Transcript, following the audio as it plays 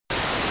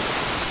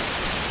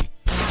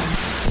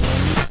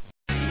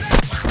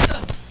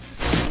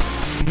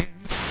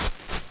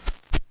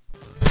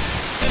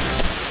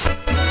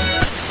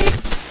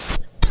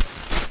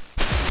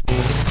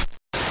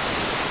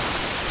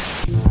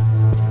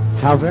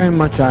how very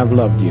much I've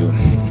loved you,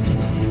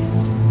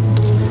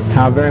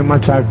 how very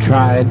much I've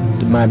tried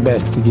my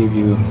best to give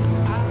you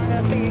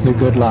the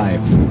good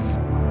life.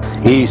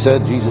 He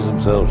said, Jesus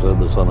himself said,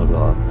 the Son of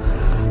God,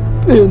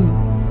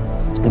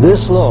 in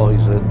this law, he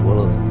said,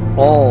 dwelleth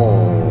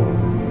all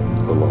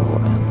the law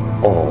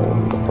and all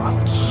the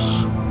prophets.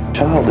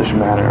 Childish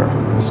manner,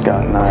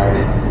 Scott and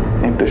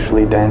I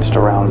impishly danced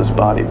around his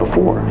body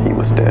before he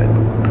was dead.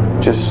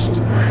 Just,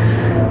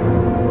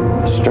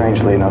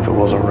 strangely enough, it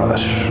was a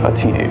rush, a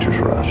teenager's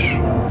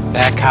rush.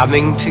 They're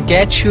coming to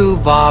get you,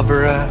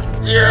 Barbara.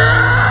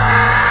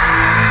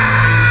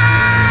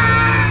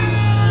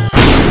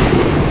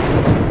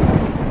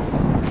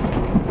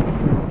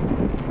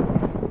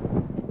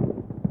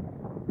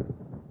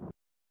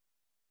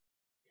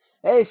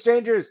 Hey,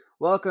 strangers!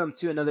 Welcome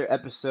to another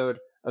episode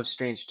of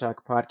Strange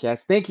Talk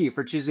Podcast. Thank you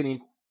for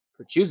choosing.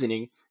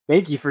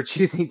 Thank you for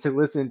choosing to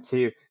listen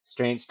to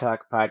Strange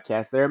Talk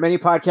Podcast. There are many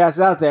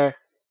podcasts out there,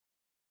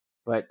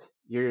 but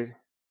you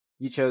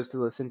chose to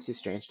listen to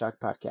Strange Talk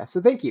Podcast.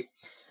 So thank you.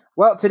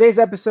 Well, today's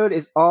episode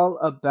is all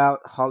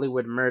about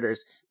Hollywood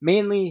murders,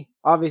 mainly,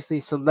 obviously,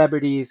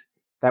 celebrities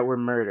that were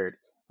murdered.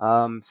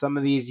 Some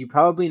of these you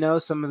probably know,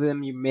 some of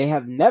them you may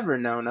have never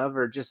known of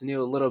or just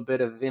knew a little bit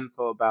of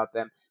info about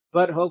them,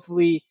 but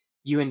hopefully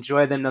you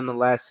enjoy them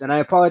nonetheless. And I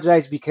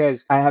apologize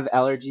because I have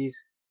allergies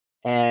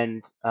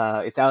and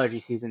it's allergy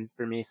season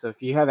for me. So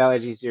if you have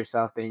allergies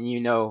yourself, then you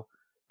know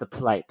the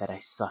plight that I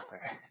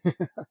suffer.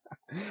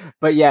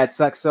 But yeah, it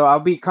sucks. So I'll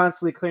be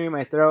constantly clearing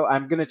my throat.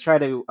 I'm going to try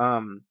to,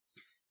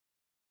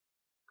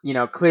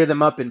 clear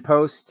them up in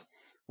post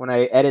when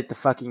I edit the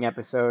fucking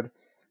episode.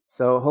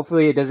 So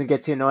hopefully it doesn't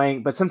get too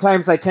annoying. But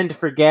sometimes I tend to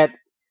forget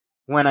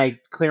when I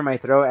clear my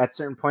throat at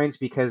certain points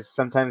because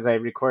sometimes I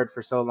record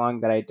for so long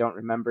that I don't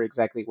remember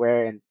exactly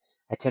where. And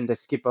I tend to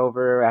skip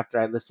over after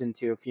I listen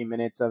to a few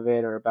minutes of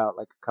it or about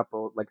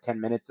 10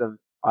 minutes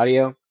of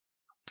audio.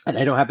 And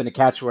I don't happen to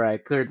catch where I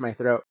cleared my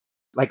throat.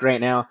 Like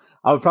right now,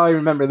 I would probably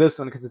remember this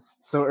one because it's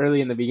so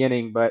early in the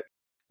beginning. But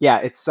yeah,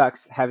 it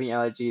sucks having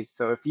allergies.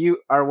 So if you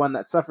are one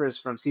that suffers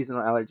from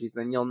seasonal allergies,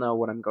 then you'll know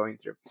what I'm going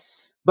through.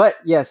 But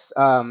yes,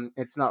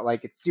 it's not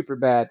like it's super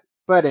bad.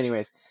 But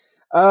anyways,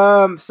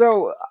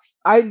 so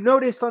I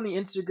noticed on the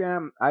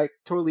Instagram, I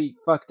totally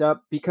fucked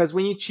up because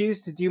when you choose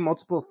to do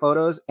multiple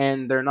photos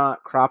and they're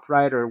not cropped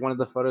right, or one of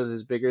the photos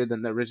is bigger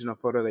than the original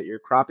photo that you're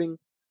cropping,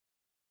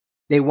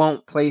 they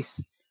won't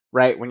place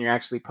right when you're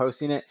actually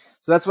posting it.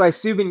 So that's why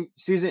Susan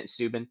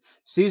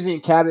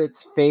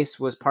Cabot's face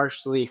was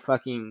partially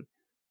fucking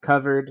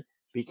covered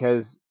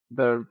because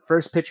the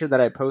first picture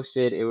that I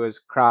posted, it was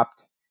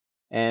cropped,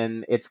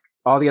 and it's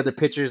all the other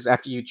pictures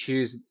after you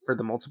choose for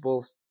the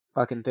multiple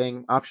fucking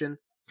thing option.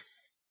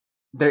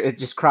 There, it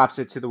just crops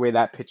it to the way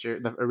that picture,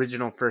 the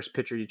original first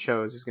picture you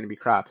chose, is going to be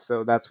cropped.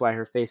 So that's why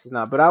her face is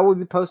not. But I will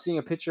be posting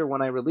a picture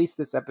when I release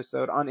this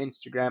episode on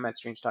Instagram at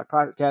Strange Talk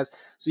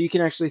Podcast, so you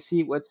can actually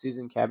see what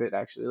Susan Cabot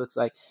actually looks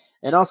like.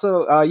 And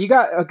also, you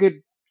got a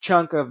good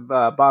chunk of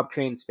Bob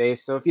Crane's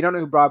face. So if you don't know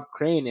who Bob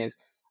Crane is,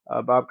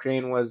 Bob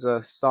Crane was a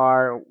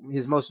star.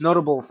 His most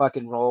notable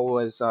fucking role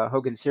was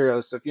Hogan's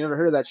Heroes. So if you never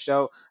heard of that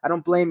show, I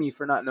don't blame you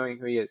for not knowing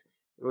who he is.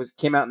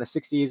 Came out in the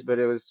 60s, but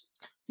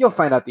you'll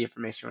find out the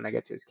information when I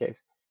get to his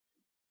case.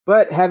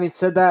 But having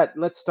said that,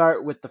 let's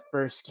start with the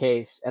first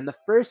case. And the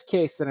first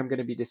case that I'm going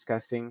to be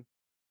discussing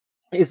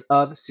is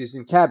of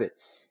Susan Cabot.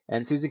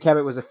 And Susan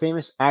Cabot was a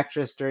famous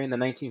actress during the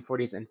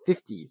 1940s and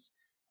 50s.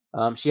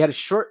 She had a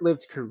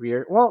short-lived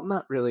career. Well,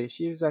 not really.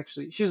 She was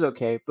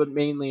okay, but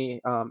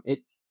mainly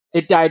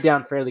it died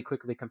down fairly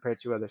quickly compared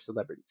to other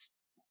celebrities.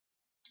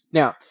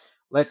 Now,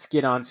 let's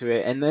get on to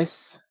it. And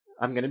this,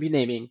 I'm going to be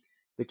naming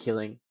The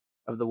Killing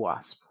of the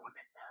Wasp Woman.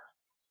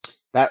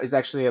 That is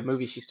actually a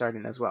movie she starred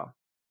in as well.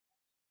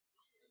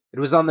 It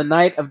was on the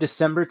night of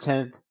December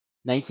 10th,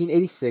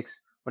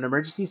 1986, when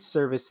emergency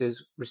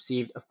services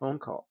received a phone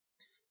call.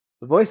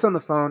 The voice on the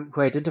phone,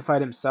 who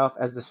identified himself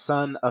as the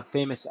son of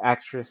famous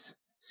actress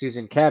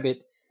Susan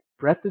Cabot,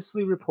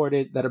 breathlessly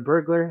reported that a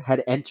burglar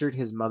had entered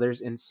his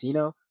mother's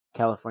Encino,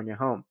 California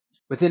home.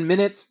 Within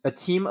minutes, a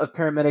team of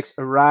paramedics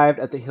arrived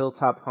at the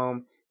hilltop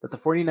home that the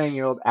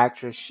 49-year-old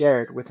actress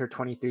shared with her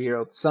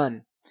 23-year-old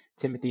son,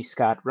 Timothy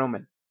Scott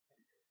Roman.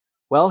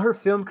 While her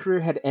film career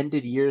had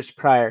ended years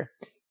prior,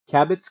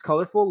 Cabot's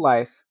colorful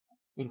life,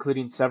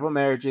 including several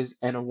marriages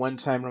and a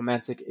one-time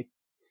romantic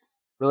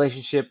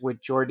relationship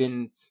with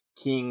Jordan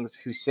King's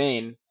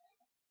Hussein,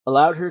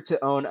 allowed her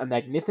to own a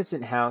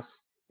magnificent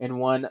house in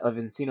one of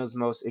Encino's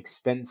most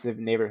expensive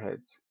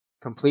neighborhoods,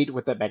 complete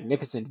with a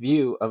magnificent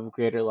view of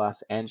greater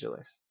Los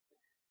Angeles.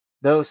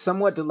 Though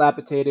somewhat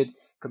dilapidated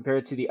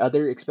compared to the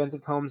other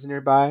expensive homes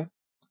nearby,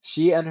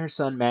 she and her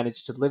son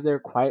managed to live there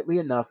quietly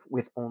enough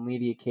with only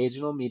the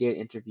occasional media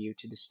interview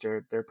to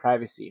disturb their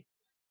privacy.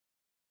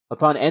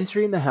 Upon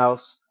entering the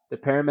house, the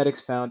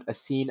paramedics found a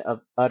scene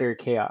of utter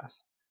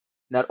chaos.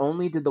 Not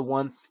only did the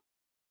once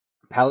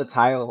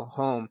palatial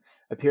home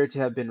appear to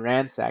have been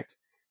ransacked,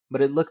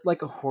 but it looked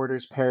like a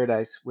hoarder's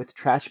paradise with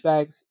trash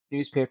bags,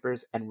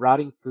 newspapers, and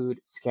rotting food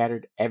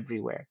scattered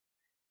everywhere.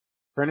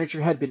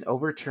 Furniture had been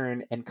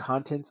overturned and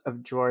contents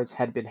of drawers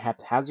had been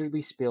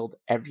haphazardly spilled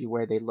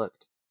everywhere they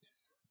looked.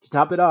 To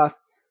top it off,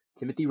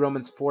 Timothy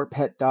Roman's 4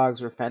 pet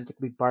dogs were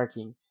frantically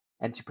barking,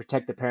 and to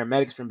protect the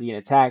paramedics from being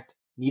attacked,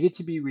 needed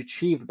to be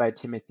retrieved by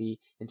Timothy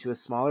into a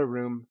smaller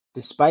room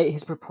despite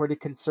his purported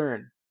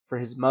concern for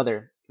his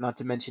mother, not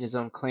to mention his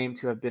own claim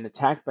to have been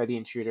attacked by the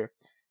intruder.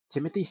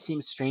 Timothy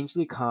seemed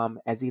strangely calm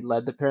as he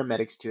led the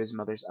paramedics to his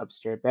mother's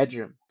upstairs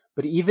bedroom.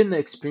 But even the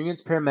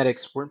experienced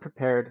paramedics weren't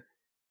prepared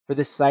for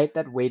the sight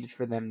that waited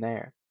for them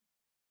there.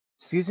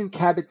 Susan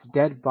Cabot's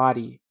dead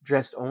body,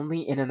 dressed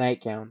only in a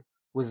nightgown,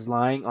 was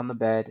lying on the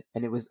bed,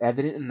 and it was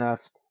evident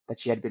enough that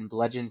she had been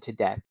bludgeoned to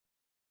death.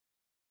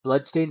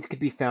 Bloodstains could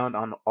be found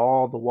on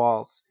all the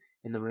walls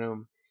in the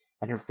room,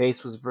 and her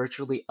face was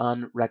virtually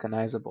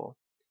unrecognizable.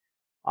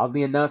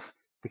 Oddly enough,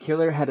 the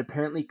killer had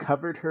apparently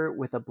covered her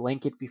with a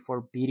blanket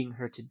before beating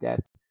her to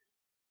death,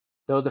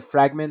 though the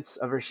fragments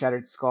of her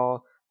shattered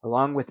skull,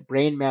 along with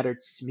brain matter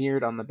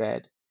smeared on the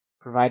bed,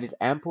 provided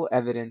ample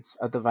evidence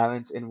of the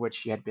violence in which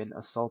she had been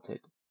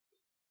assaulted.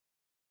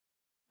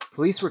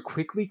 Police were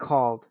quickly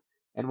called,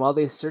 and while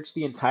they searched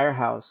the entire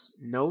house,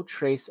 no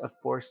trace of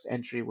forced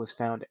entry was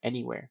found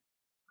anywhere.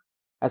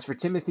 As for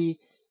Timothy,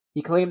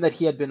 he claimed that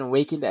he had been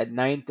awakened at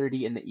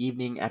 9:30 in the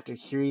evening after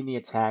hearing the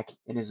attack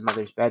in his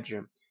mother's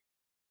bedroom.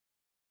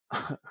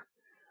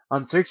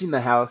 On searching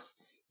the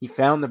house, he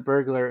found the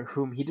burglar,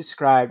 whom he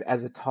described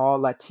as a tall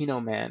Latino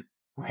man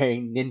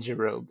wearing ninja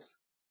robes.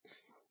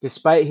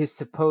 Despite his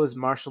supposed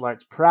martial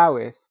arts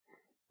prowess,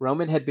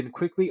 Roman had been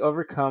quickly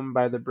overcome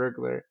by the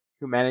burglar,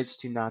 who managed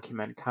to knock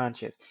him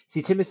unconscious.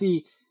 See,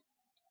 Timothy,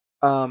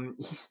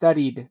 he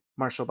studied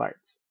martial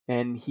arts,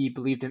 and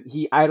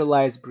he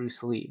idolized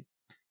Bruce Lee.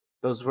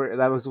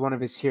 That was one of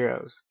his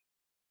heroes.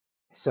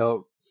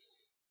 So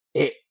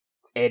it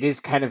is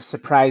kind of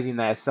surprising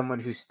that as someone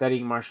who's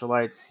studying martial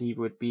arts, he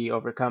would be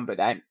overcome, but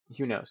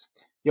who knows?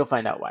 You'll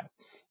find out why.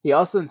 He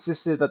also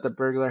insisted that the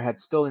burglar had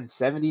stolen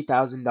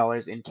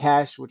 $70,000 in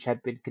cash, which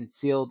had been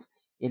concealed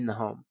in the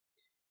home.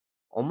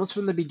 Almost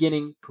from the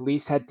beginning,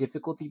 police had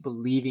difficulty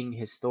believing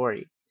his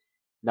story.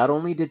 Not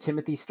only did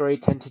Timothy's story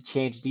tend to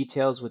change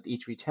details with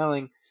each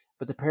retelling,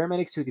 but the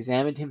paramedics who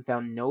examined him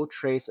found no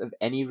trace of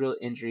any real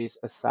injuries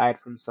aside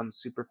from some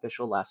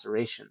superficial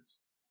lacerations.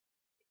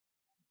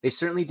 They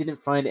certainly didn't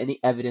find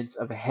any evidence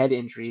of a head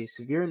injury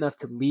severe enough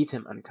to leave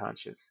him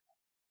unconscious.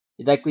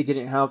 It likely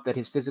didn't help that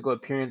his physical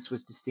appearance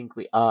was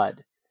distinctly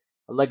odd,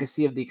 a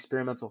legacy of the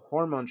experimental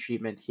hormone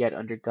treatment he had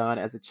undergone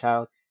as a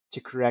child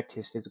to correct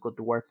his physical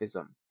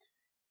dwarfism.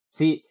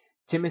 See,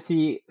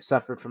 Timothy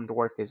suffered from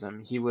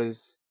dwarfism. He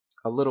was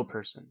a little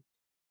person,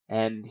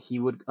 and he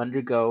would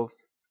undergo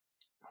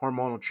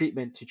hormonal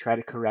treatment to try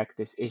to correct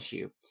this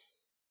issue.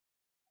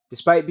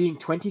 Despite being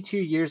 22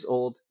 years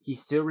old, he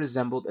still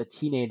resembled a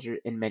teenager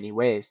in many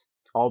ways,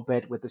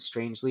 albeit with a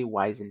strangely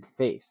wizened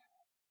face.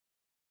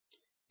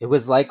 It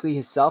was likely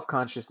his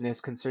self-consciousness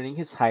concerning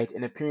his height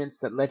and appearance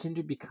that led him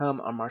to become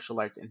a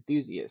martial arts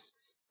enthusiast,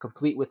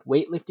 complete with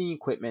weightlifting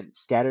equipment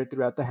scattered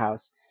throughout the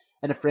house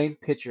and a framed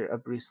picture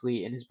of Bruce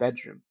Lee in his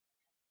bedroom,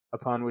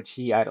 upon which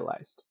he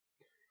idolized.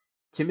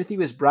 Timothy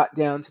was brought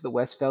down to the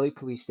West Valley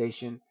police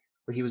station,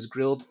 where he was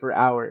grilled for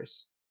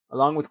hours.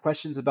 Along with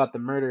questions about the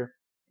murder,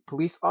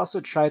 police also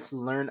tried to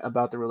learn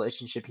about the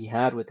relationship he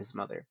had with his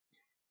mother,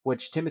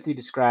 which Timothy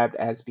described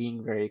as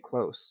being very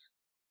close.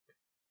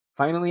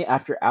 Finally,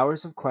 after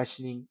hours of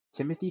questioning,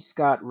 Timothy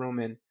Scott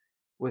Roman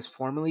was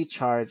formally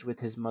charged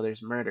with his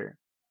mother's murder.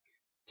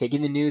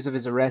 Taking the news of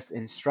his arrest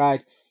in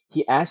stride,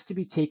 he asked to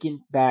be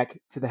taken back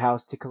to the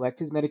house to collect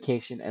his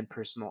medication and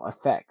personal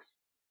effects.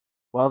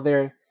 While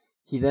there,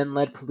 he then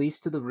led police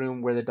to the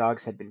room where the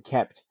dogs had been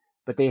kept,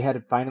 but they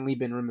had finally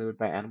been removed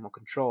by animal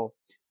control,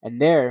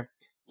 and there,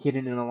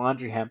 hidden in a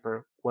laundry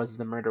hamper, was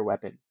the murder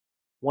weapon.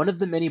 One of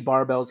the many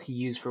barbells he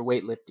used for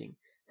weightlifting,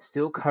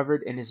 still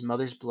covered in his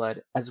mother's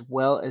blood as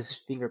well as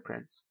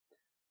fingerprints.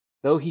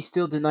 Though he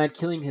still denied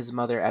killing his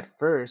mother at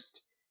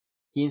first,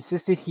 he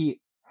insisted he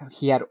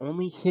had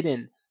only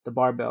hidden the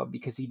barbell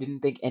because he didn't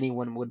think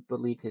anyone would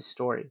believe his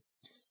story.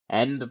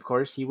 And, of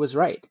course, he was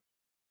right.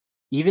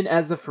 Even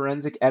as the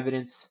forensic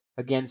evidence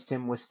against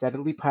him was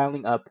steadily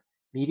piling up,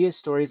 media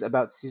stories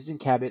about Susan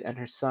Cabot and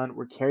her son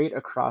were carried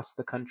across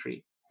the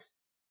country.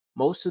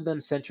 Most of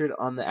them centered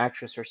on the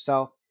actress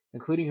herself,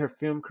 including her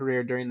film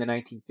career during the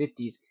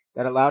 1950s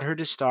that allowed her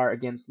to star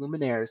against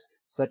luminaires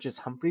such as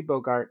Humphrey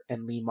Bogart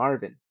and Lee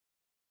Marvin.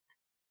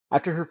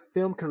 After her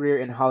film career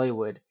in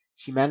Hollywood,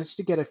 she managed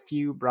to get a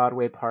few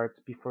Broadway parts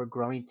before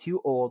growing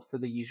too old for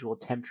the usual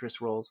temptress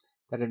roles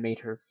that had made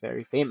her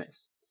very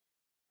famous.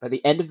 By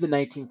the end of the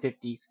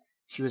 1950s,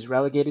 she was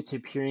relegated to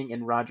appearing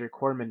in Roger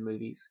Corman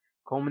movies,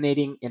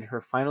 culminating in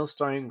her final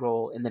starring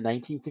role in the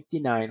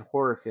 1959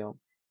 horror film,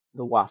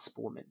 The Wasp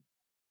Woman.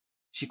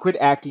 She quit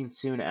acting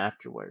soon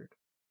afterward.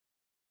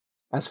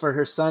 As for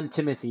her son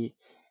Timothy,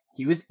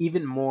 he was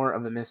even more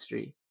of a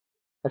mystery.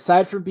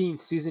 Aside from being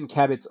Susan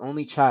Cabot's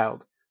only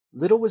child,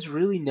 little was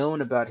really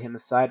known about him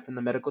aside from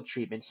the medical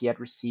treatment he had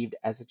received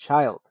as a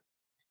child.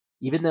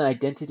 Even the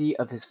identity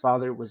of his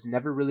father was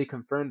never really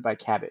confirmed by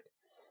Cabot.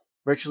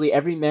 Virtually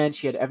every man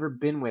she had ever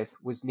been with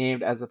was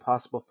named as a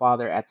possible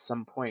father at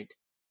some point,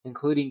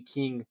 including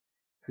King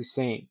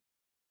Hussein.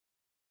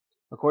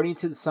 According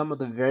to some of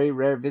the very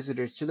rare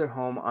visitors to their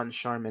home on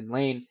Charmin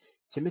Lane,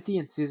 Timothy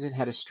and Susan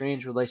had a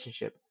strange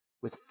relationship,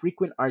 with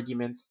frequent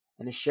arguments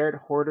and a shared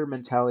hoarder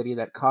mentality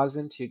that caused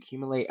them to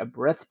accumulate a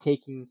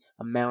breathtaking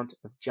amount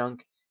of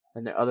junk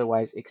in their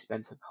otherwise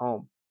expensive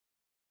home.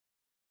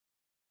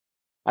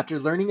 After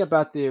learning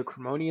about the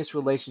acrimonious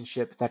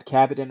relationship that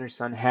Cabot and her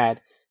son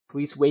had,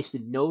 police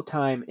wasted no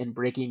time in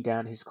breaking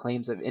down his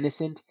claims of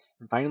innocence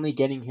and finally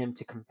getting him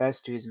to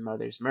confess to his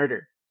mother's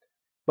murder.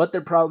 But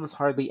their problems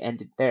hardly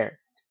ended there.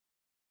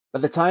 By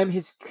the time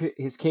his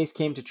case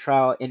came to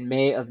trial in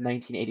May of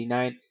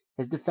 1989,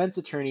 his defense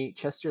attorney,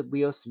 Chester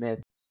Leo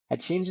Smith, had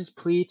changed his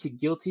plea to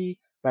guilty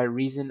by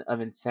reason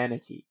of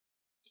insanity.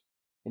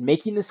 In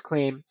making this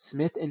claim,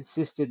 Smith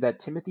insisted that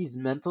Timothy's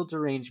mental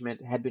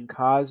derangement had been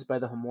caused by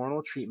the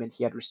hormonal treatment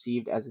he had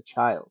received as a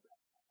child.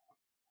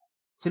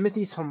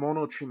 Timothy's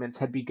hormonal treatments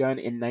had begun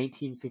in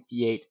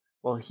 1958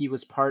 while he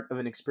was part of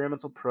an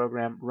experimental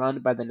program run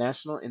by the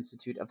National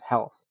Institute of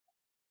Health.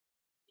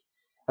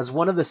 As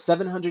one of the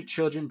 700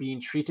 children being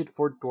treated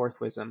for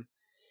dwarfism,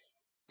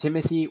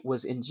 Timothy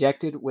was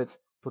injected with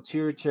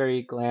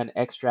pituitary gland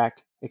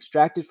extract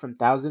extracted from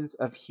thousands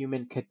of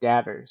human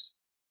cadavers.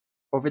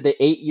 Over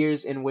the 8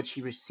 years in which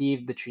he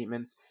received the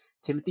treatments,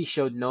 Timothy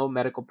showed no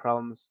medical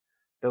problems,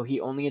 though he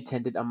only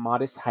attained a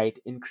modest height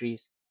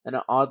increase and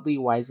an oddly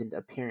wizened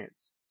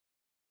appearance.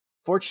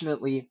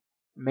 Fortunately,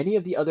 many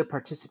of the other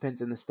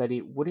participants in the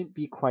study wouldn't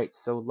be quite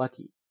so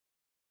lucky.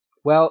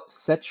 Well,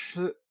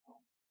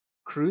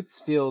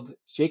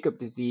 Creutzfeldt-Jakob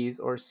disease,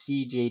 or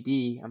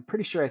CJD, I'm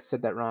pretty sure I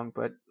said that wrong,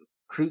 but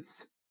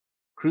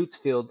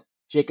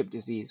Creutzfeldt-Jakob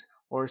disease,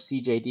 or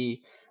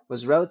CJD,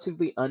 was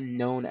relatively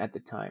unknown at the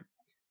time.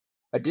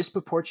 A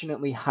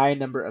disproportionately high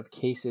number of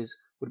cases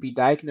would be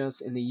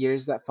diagnosed in the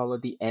years that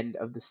followed the end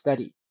of the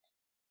study.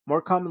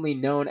 More commonly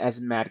known as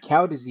mad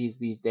cow disease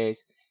these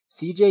days,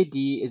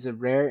 CJD is a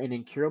rare and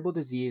incurable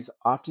disease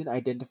often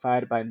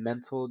identified by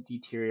mental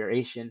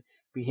deterioration,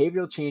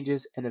 behavioral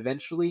changes, and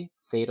eventually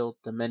fatal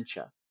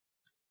dementia.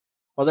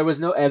 While there was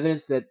no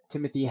evidence that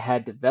Timothy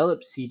had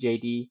developed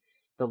CJD,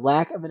 the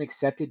lack of an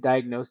accepted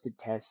diagnostic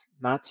test,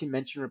 not to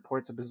mention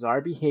reports of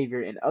bizarre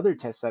behavior in other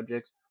test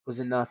subjects, was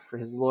enough for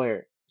his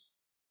lawyer.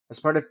 As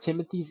part of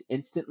Timothy's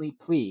instantly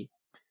plea,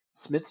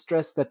 Smith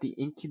stressed that the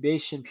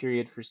incubation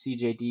period for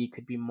CJD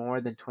could be more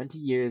than 20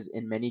 years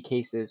in many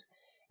cases,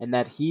 and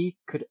that he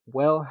could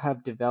well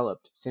have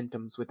developed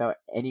symptoms without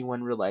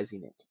anyone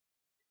realizing it.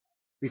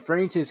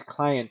 Referring to his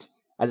client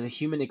as a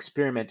human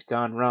experiment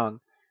gone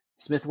wrong,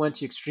 Smith went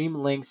to extreme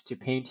lengths to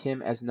paint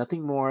him as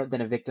nothing more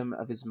than a victim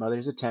of his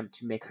mother's attempt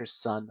to make her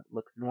son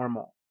look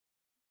normal,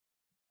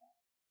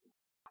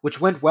 which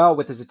went well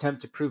with his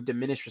attempt to prove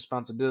diminished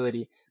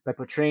responsibility by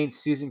portraying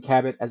Susan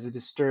Cabot as a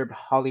disturbed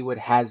Hollywood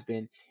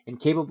has-been,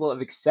 incapable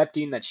of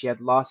accepting that she had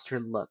lost her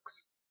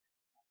looks.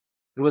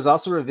 It was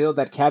also revealed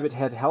that Cabot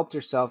had helped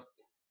herself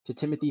to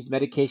Timothy's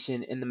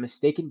medication in the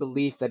mistaken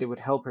belief that it would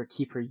help her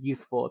keep her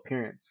youthful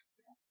appearance,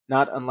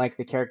 not unlike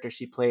the character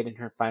she played in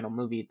her final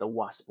movie, The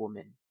Wasp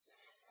Woman.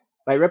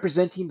 By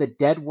representing the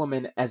dead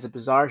woman as a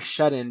bizarre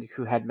shut-in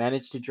who had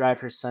managed to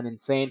drive her son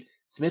insane,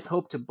 Smith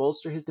hoped to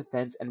bolster his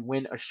defense and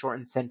win a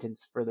shortened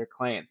sentence for their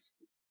clients.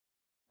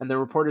 And the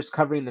reporters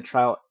covering the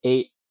trial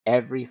ate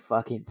every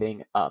fucking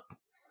thing up.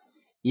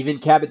 Even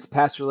Cabot's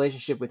past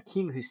relationship with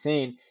King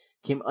Hussein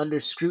came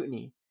under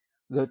scrutiny,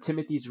 though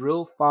Timothy's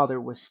real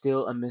father was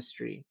still a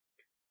mystery.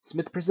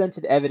 Smith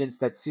presented evidence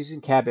that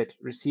Susan Cabot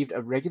received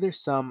a regular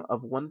sum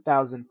of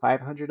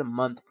 $1,500 a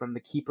month from the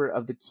keeper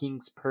of the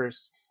King's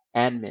purse,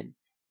 Anman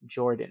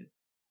Jordan.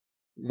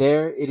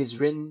 There it is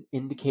written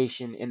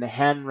indication in the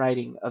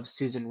handwriting of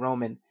Susan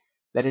Roman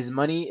that his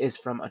money is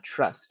from a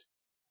trust.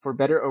 For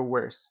better or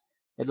worse,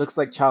 it looks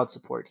like child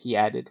support, he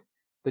added.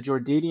 The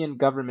Jordanian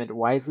government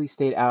wisely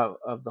stayed out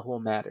of the whole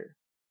matter.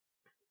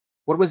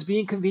 What was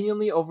being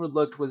conveniently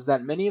overlooked was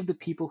that many of the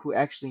people who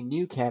actually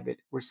knew Cabot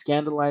were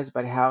scandalized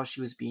by how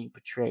she was being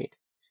portrayed.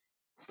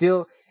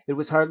 Still, it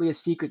was hardly a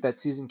secret that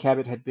Susan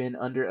Cabot had been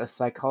under a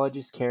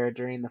psychologist's care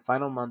during the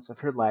final months of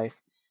her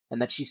life,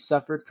 and that she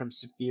suffered from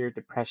severe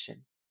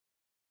depression.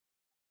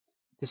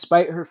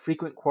 Despite her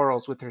frequent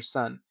quarrels with her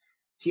son,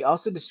 she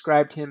also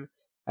described him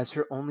as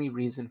her only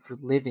reason for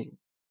living.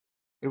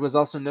 It was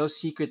also no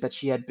secret that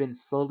she had been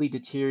slowly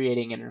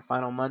deteriorating in her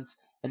final months,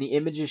 and the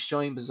images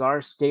showing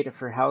bizarre state of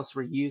her house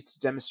were used to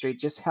demonstrate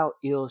just how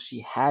ill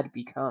she had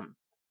become.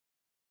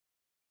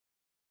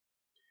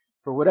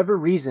 For whatever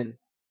reason,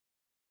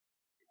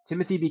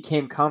 Timothy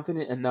became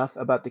confident enough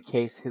about the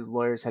case his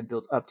lawyers had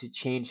built up to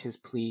change his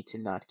plea to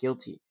not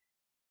guilty.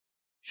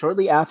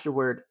 Shortly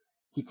afterward,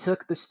 he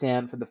took the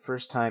stand for the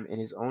first time in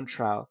his own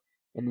trial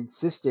and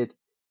insisted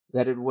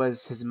that it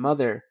was his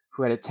mother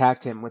who had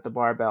attacked him with a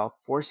barbell,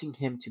 forcing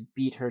him to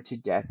beat her to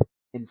death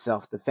in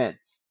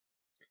self-defense.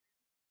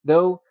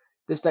 Though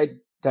this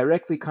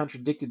directly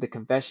contradicted the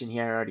confession he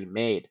had already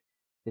made,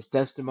 his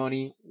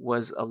testimony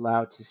was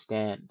allowed to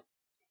stand.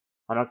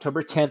 On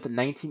October 10th,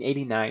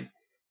 1989,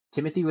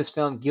 Timothy was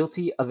found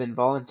guilty of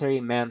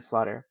involuntary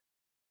manslaughter,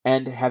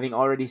 and having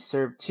already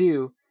served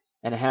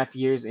 2.5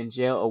 years in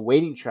jail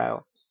awaiting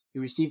trial, he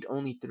received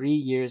only 3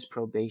 years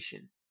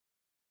probation.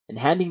 In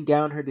handing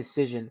down her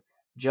decision,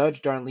 Judge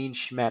Darlene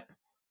Schmepp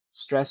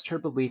stressed her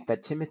belief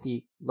that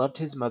Timothy loved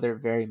his mother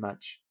very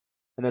much,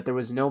 and that there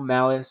was no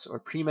malice or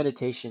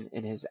premeditation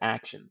in his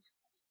actions.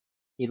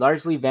 He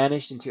largely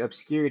vanished into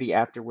obscurity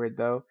afterward,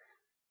 though,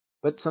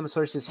 but some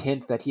sources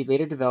hint that he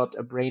later developed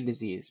a brain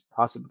disease,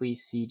 possibly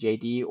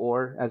CJD,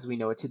 or, as we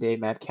know it today,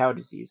 mad cow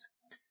disease,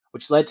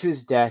 which led to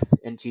his death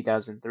in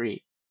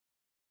 2003.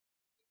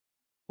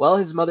 While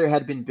his mother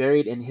had been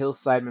buried in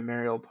Hillside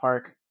Memorial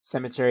Park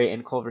Cemetery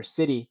in Culver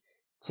City,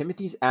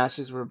 Timothy's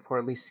ashes were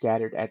reportedly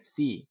scattered at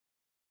sea.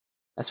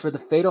 As for the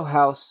fatal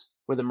house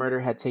where the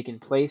murder had taken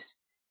place,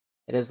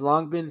 it has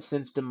long been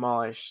since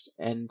demolished,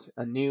 and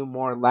a new,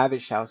 more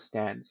lavish house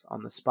stands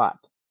on the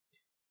spot.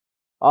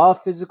 All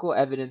physical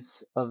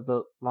evidence of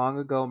the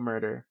long-ago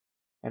murder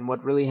and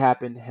what really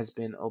happened has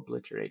been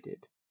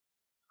obliterated.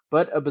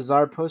 But a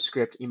bizarre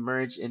postscript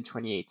emerged in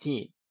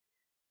 2018.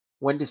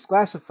 When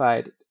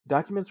declassified,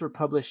 documents were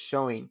published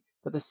showing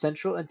that the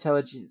Central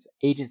Intelligence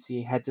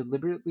Agency had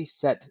deliberately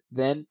set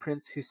then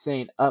Prince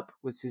Hussein up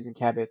with Susan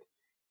Cabot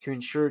to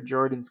ensure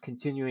Jordan's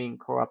continuing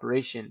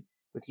cooperation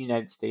with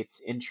United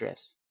States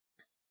interests.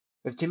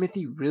 If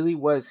Timothy really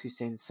was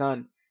Hussein's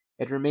son,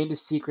 it remained a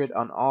secret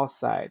on all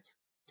sides.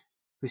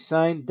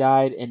 Hussein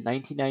died in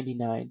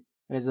 1999,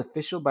 and his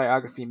official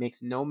biography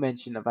makes no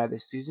mention of either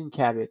Susan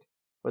Cabot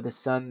or the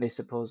son they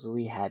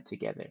supposedly had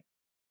together.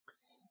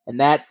 And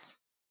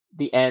that's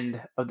the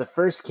end of the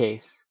first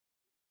case,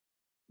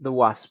 the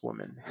Wasp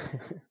Woman.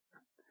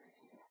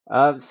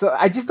 So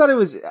I just thought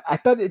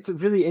it's a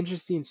really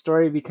interesting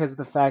story because of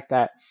the fact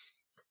that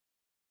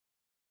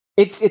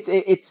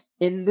it's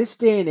in this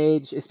day and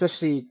age,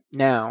 especially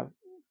now.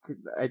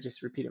 I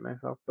just repeated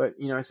myself, but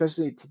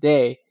especially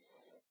today,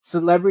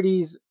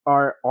 celebrities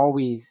are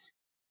always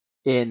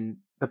in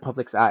the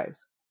public's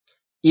eyes.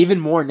 Even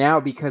more now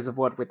because of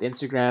what with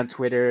Instagram,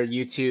 Twitter,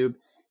 YouTube,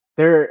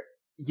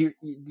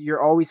 you're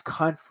always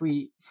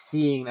constantly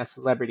seeing a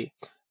celebrity.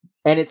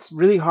 And it's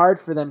really hard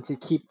for them to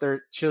keep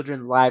their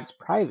children's lives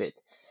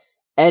private.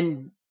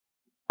 And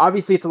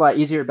obviously it's a lot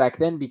easier back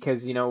then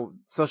because,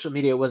 social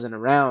media wasn't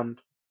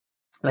around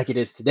like it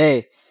is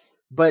today.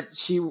 But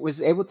she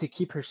was able to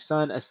keep her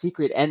son a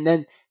secret. And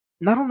then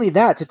not only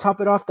that, to top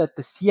it off, that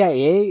the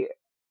CIA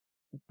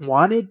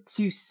wanted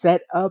to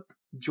set up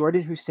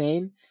Jordan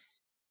Hussein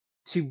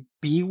to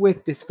be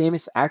with this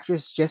famous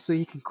actress just so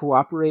he can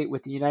cooperate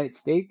with the United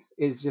States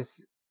is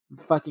just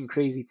fucking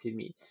crazy to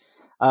me.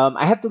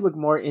 I have to look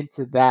more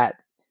into that.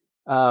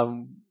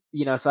 So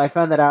I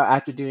found that out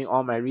after doing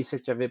all my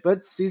research of it.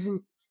 But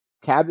Susan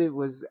Cabot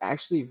was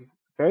actually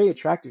very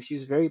attractive. She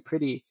was very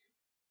pretty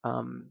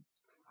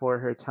for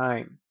her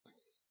time.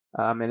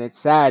 And it's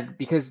sad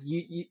because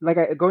you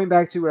going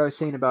back to what I was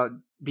saying about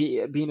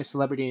being a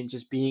celebrity and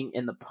just being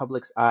in the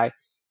public's eye,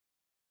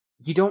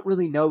 you don't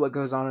really know what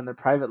goes on in their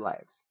private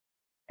lives.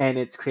 And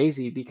it's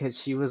crazy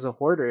because she was a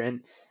hoarder.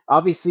 And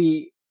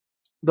obviously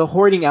the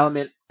hoarding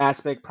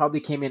aspect probably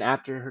came in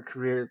after her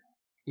career,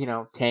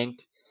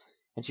 tanked,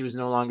 and she was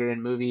no longer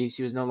in movies.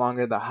 She was no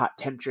longer the hot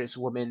temptress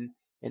woman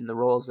in the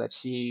roles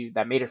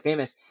that made her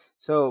famous.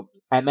 So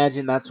I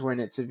imagine that's when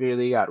it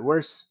severely got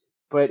worse.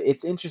 But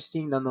it's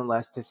interesting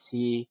nonetheless to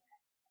see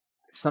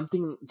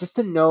something, just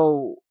to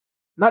know,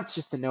 not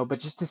just to know, but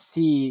just to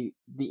see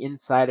the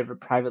inside of a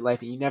private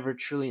life. And you never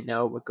truly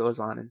know what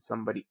goes on in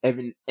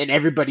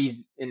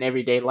everybody's in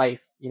everyday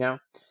life,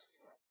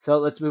 So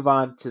let's move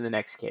on to the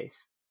next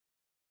case.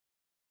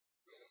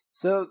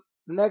 So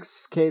the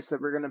next case that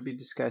we're going to be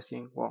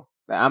discussing,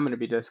 that I'm going to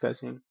be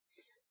discussing,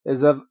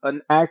 is of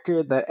an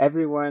actor that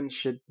everyone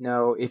should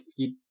know. If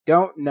you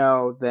don't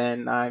know,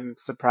 then I'm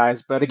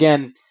surprised. But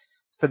again,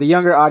 for the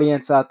younger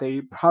audience out there,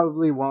 you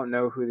probably won't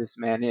know who this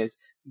man is.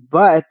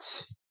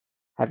 But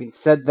having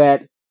said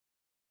that,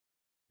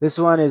 this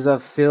one is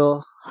of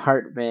Phil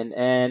Hartman,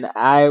 and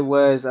I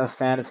was a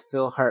fan of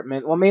Phil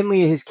Hartman. Well,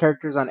 mainly his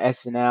characters on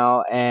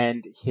SNL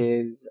and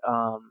his.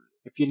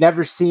 If you've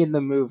never seen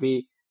the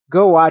movie,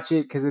 go watch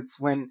it because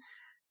it's when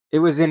it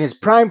was in his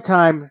prime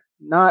time.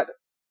 Not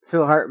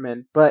Phil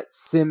Hartman, but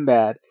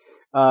Sinbad.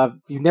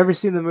 If you've never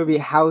seen the movie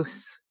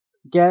House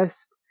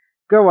Guest,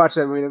 go watch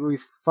that movie. That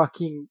movie's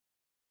fucking.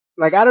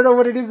 I don't know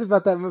what it is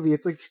about that movie.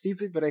 It's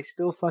stupid, but I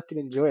still fucking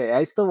enjoy it.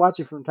 I still watch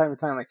it from time to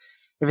time.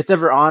 If it's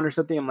ever on or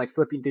something, I'm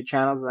flipping through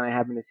channels and I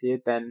happen to see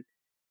it, then,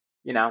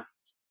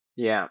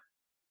 yeah.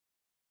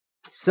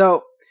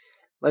 So,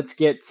 let's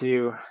get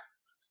to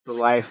the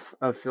life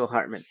of Phil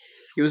Hartman.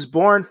 He was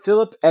born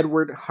Philip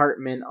Edward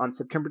Hartman on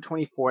September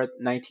 24th,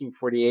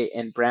 1948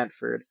 in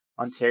Brantford,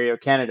 Ontario,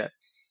 Canada.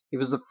 He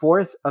was the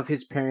fourth of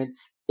his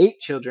parents' 8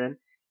 children,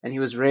 and he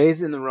was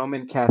raised in the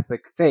Roman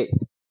Catholic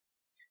faith.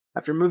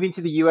 After moving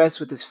to the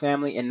U.S. with his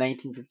family in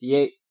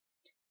 1958,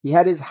 he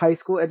had his high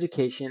school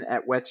education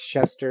at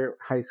Westchester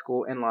High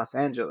School in Los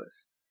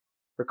Angeles.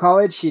 For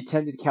college, he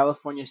attended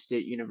California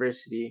State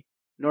University,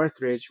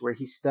 Northridge, where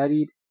he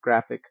studied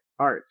graphic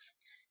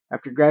arts.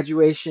 After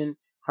graduation,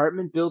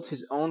 Hartman built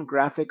his own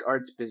graphic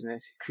arts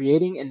business,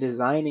 creating and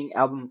designing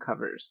album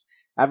covers,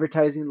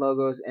 advertising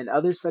logos, and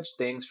other such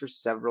things for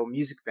several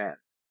music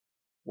bands.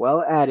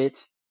 While at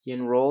it, he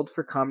enrolled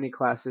for comedy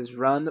classes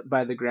run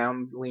by the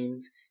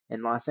Groundlings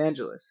in Los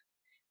Angeles.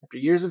 After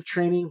years of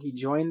training, he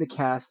joined the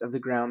cast of the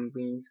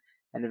Groundlings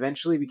and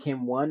eventually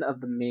became one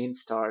of the main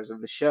stars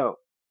of the show.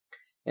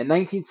 In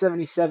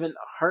 1977,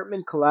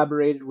 Hartman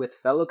collaborated with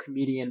fellow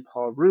comedian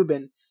Paul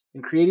Rubin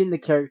in creating the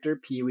character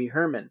Pee Wee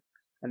Herman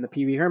and The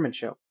Pee Wee Herman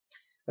Show,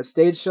 a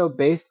stage show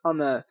based on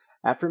the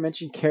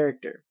aforementioned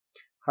character.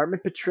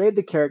 Hartman portrayed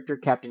the character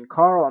Captain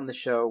Carl on the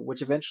show,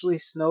 which eventually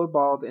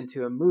snowballed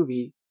into a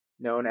movie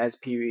known as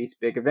Pee-wee's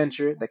Big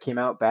Adventure that came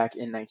out back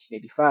in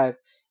 1985,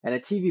 and a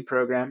TV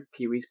program,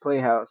 Pee-wee's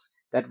Playhouse,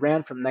 that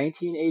ran from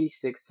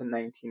 1986 to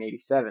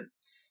 1987,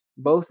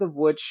 both of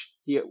which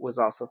he was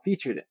also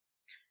featured in.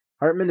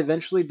 Hartman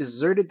eventually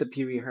deserted the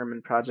Pee Wee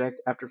Herman project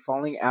after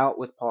falling out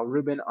with Paul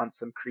Rubin on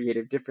some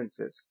creative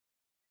differences.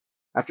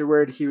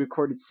 Afterward, he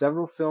recorded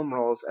several film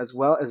roles as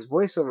well as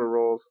voiceover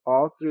roles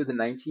all through the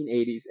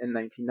 1980s and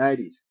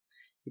 1990s.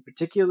 He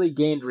particularly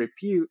gained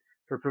repute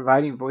for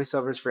providing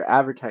voiceovers for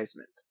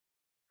advertisement.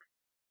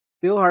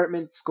 Phil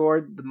Hartman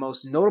scored the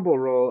most notable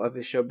role of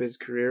his showbiz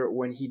career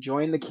when he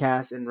joined the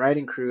cast and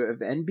writing crew of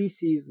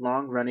NBC's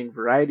long-running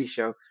variety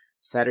show,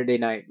 Saturday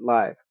Night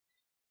Live.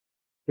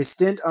 His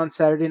stint on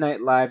Saturday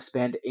Night Live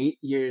spanned 8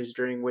 years,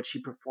 during which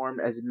he performed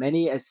as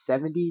many as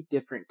 70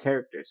 different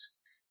characters.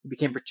 He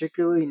became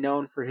particularly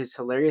known for his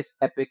hilarious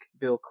epic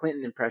Bill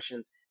Clinton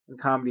impressions and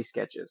comedy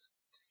sketches.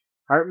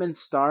 Hartman's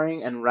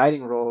starring and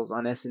writing roles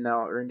on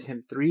SNL earned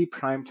him 3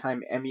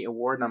 Primetime Emmy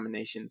Award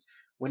nominations,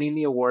 winning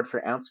the award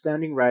for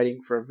Outstanding Writing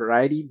for a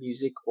Variety,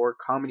 Music, or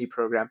Comedy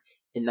Program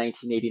in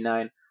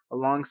 1989,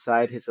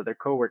 alongside his other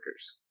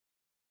co-workers.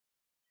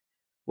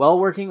 While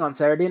working on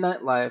Saturday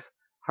Night Live,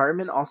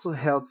 Hartman also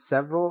held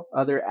several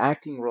other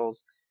acting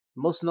roles,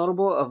 most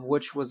notable of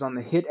which was on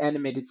the hit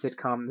animated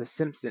sitcom The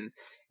Simpsons.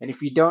 And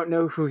if you don't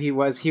know who he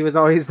was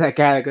always that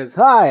guy that goes,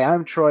 "Hi,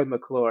 I'm Troy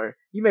McClure.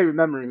 You may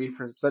remember me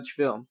from such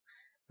films."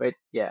 But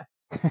yeah,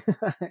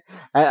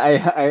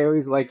 I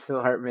always liked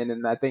Phil Hartman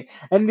in that thing.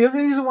 And the other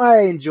reason why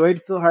I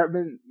enjoyed Phil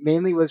Hartman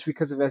mainly was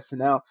because of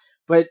SNL.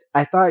 But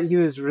I thought he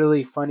was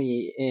really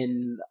funny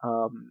in,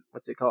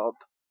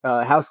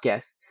 House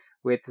Guest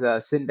with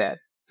Sinbad.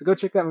 So go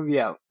check that movie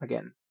out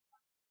again.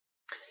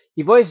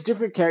 He voiced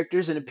different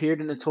characters and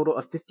appeared in a total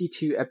of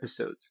 52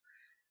 episodes.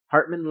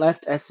 Hartman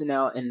left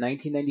SNL in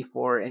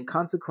 1994, and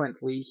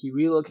consequently, he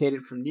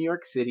relocated from New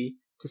York City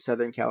to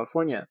Southern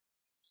California.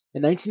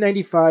 In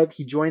 1995,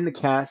 he joined the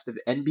cast of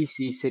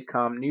NBC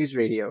sitcom News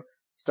Radio,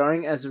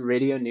 starring as a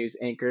radio news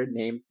anchor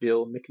named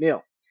Bill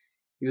McNeil.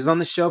 He was on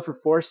the show for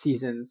 4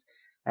 seasons,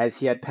 as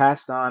he had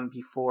passed on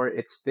before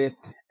its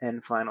 5th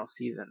and final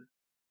season.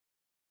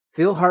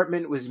 Phil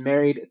Hartman was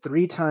married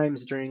 3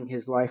 times during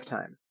his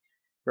lifetime.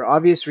 For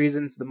obvious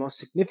reasons, the most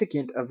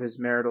significant of his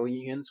marital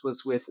unions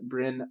was with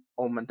Bryn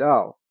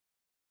Omadal,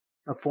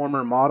 a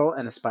former model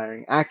and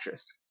aspiring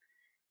actress.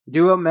 The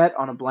duo met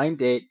on a blind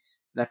date,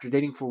 and after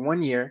dating for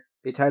 1 year,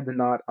 they tied the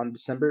knot on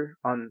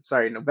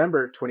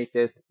November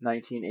 25th,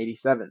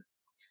 1987.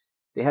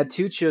 They had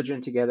 2 children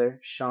together,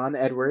 Sean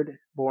Edward,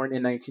 born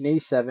in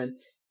 1987,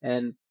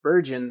 and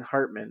Bergen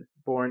Hartman,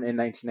 born in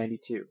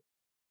 1992.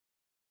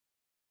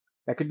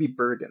 That could be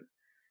Bergen.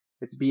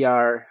 It's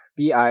Birgen,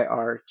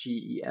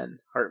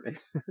 Hartman.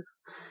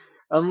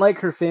 Unlike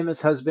her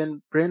famous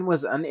husband, Bryn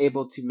was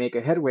unable to make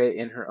a headway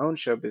in her own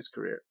showbiz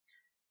career.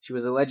 She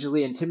was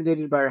allegedly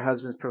intimidated by her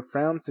husband's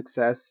profound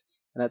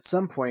success, and at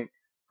some point,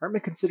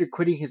 Hartman considered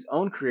quitting his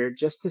own career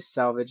just to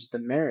salvage the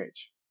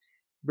marriage.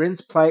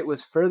 Bryn's plight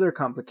was further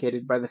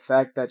complicated by the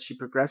fact that she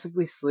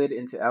progressively slid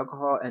into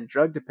alcohol and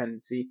drug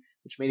dependency,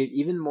 which made it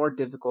even more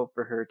difficult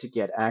for her to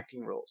get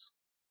acting roles.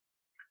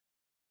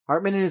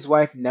 Hartman and his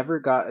wife never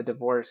got a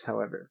divorce,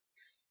 however.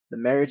 The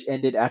marriage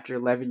ended after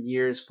 11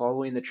 years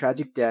following the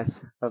tragic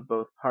death of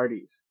both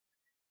parties.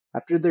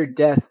 After their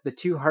death, the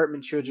 2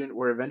 Hartman children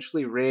were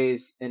eventually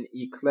raised in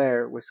Eau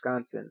Claire,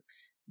 Wisconsin,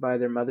 by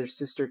their mother's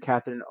sister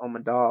Catherine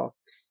Omadal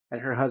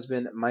and her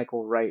husband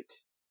Michael Wright.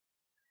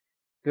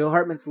 Phil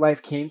Hartman's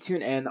life came to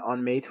an end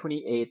on May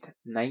 28,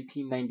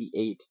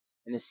 1998,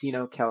 in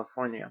Encino,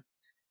 California.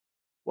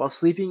 While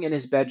sleeping in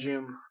his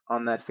bedroom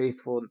on that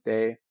fateful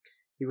day,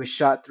 he was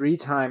shot 3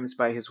 times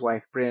by his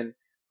wife Bryn,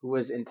 who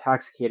was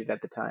intoxicated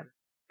at the time.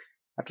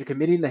 After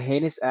committing the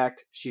heinous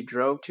act, she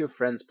drove to a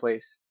friend's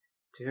place,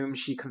 to whom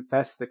she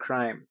confessed the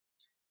crime.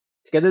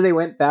 Together they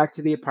went back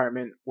to the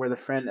apartment, where the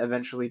friend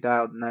eventually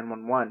dialed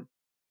 911.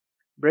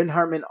 Bryn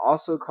Hartman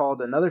also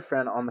called another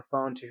friend on the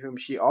phone, to whom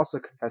she also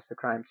confessed the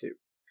crime to.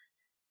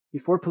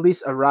 Before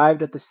police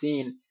arrived at the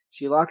scene,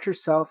 she locked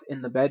herself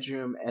in the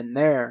bedroom, and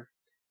there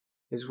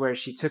is where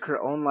she took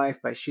her own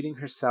life by shooting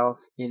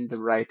herself in the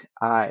right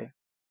eye.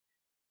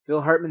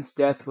 Phil Hartman's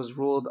death was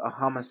ruled a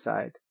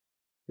homicide.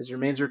 His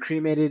remains were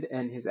cremated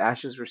and his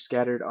ashes were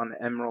scattered on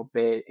Emerald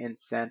Bay in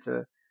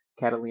Santa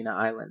Catalina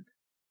Island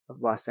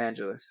of Los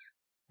Angeles.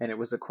 and it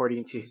was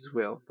according to his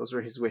will. Those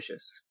were his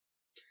wishes.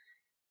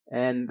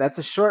 And that's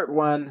a short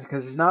one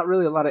because there's not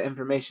really a lot of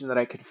information that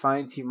I could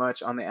find too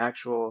much on the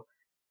actual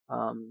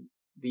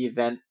the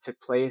event that took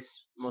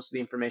place. Most of the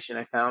information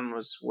I found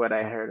was what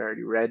I had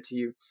already read to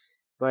you.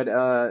 But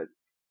I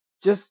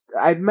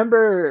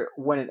remember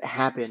when it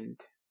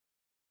happened.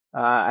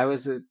 I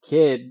was a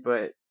kid,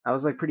 but I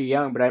was like pretty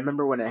young. But I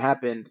remember when it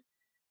happened.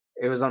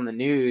 It was on the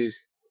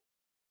news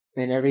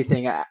and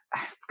everything.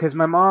 Because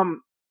my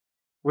mom,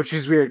 which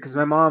is weird, because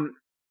my mom,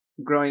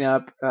 growing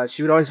up,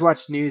 she would always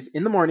watch news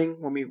in the morning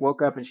when we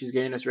woke up and she's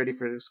getting us ready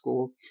for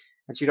school.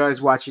 And she'd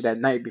always watch it at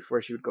night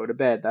before she would go to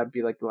bed. That'd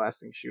be like the last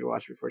thing she would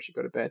watch before she'd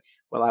go to bed,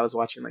 while I was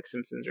watching like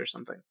Simpsons or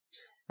something.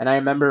 And I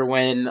remember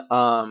when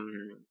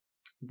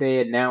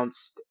they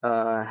announced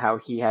how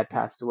he had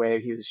passed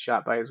away. He was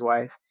shot by his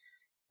wife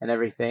and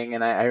everything.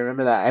 And I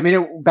remember that. I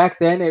mean, back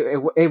then,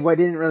 it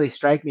didn't really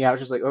strike me. I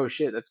was just like, oh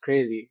shit, that's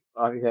crazy.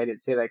 Obviously, I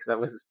didn't say that because I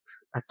was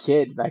a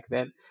kid back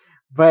then.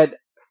 But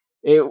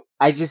it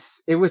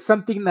was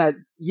something that,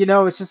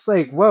 it's just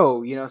like,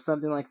 whoa,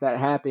 something like that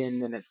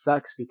happened, and it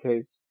sucks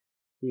because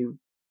he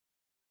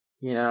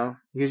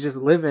was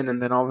just living,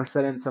 and then all of a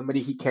sudden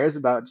somebody he cares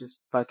about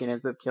just fucking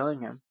ends up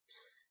killing him.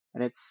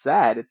 And it's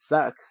sad. It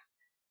sucks.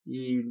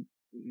 And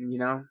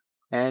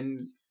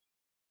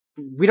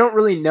we don't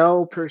really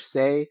know per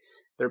se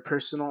their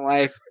personal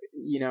life,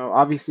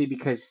 obviously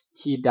because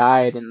he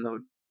died in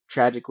the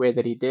tragic way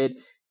that he did.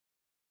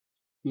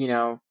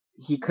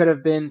 He could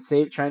have been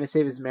trying to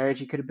save his marriage.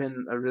 He could have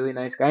been a really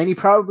nice guy, and he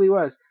probably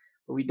was,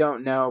 but we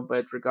don't know.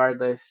 But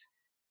regardless,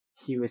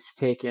 he was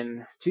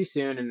taken too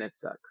soon, and it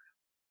sucks.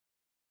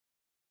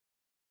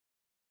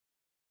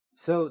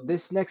 So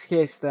this next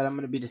case that I'm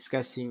going to be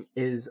discussing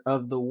is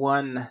of the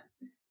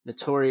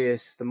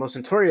most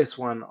notorious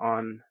one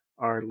on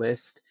our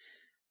list.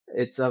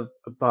 It's of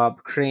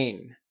Bob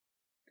Crane.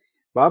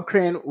 Bob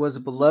Crane was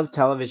a beloved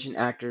television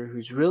actor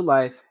whose real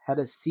life had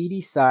a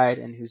seedy side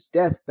and whose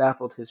death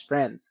baffled his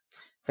friends,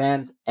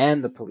 fans,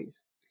 and the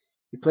police.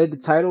 He played the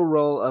title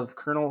role of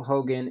Colonel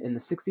Hogan in the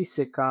 60s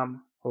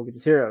sitcom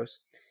Hogan's Heroes.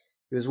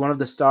 He was one of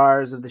the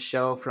stars of the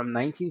show from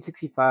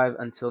 1965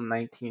 until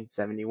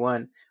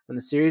 1971, when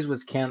the series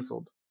was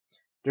canceled.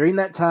 During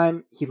that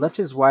time, he left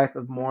his wife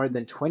of more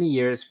than 20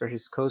 years for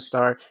his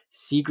co-star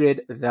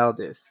Sigrid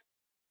Valdez.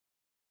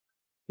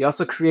 He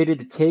also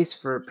created a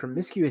taste for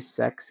promiscuous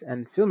sex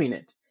and filming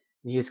it,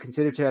 and he is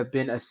considered to have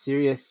been a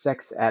serious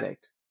sex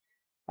addict.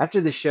 After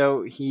the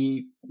show,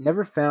 he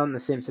never found the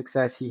same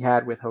success he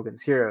had with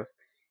Hogan's Heroes.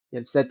 He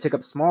instead took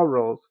up small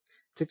roles,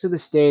 took to the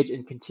stage,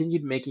 and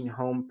continued making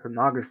home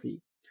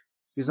pornography.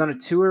 He was on a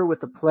tour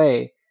with a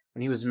play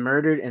when he was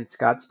murdered in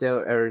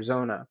Scottsdale,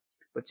 Arizona.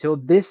 But till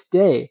this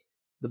day,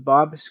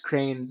 Bob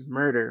Crane's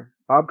murder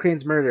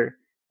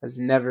has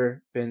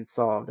never been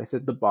solved. I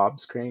said the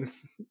Bob's Crane.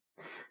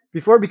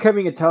 Before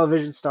becoming a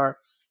television star,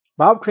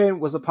 Bob Crane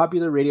was a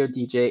popular radio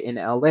DJ in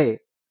LA.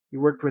 He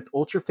worked with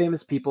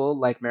ultra-famous people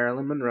like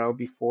Marilyn Monroe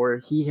before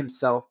he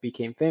himself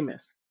became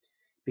famous.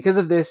 Because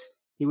of this,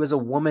 he was a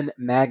woman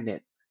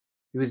magnet.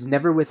 He was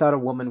never without a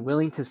woman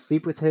willing to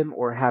sleep with him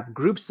or have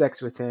group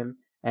sex with him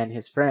and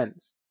his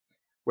friends.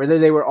 Whether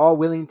they were all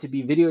willing to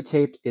be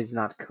videotaped is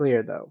not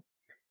clear, though.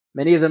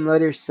 Many of them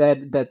later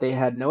said that they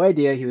had no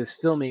idea he was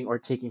filming or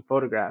taking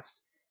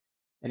photographs.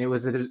 And it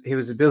was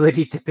his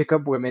ability to pick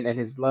up women and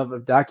his love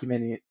of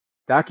documenting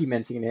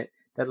it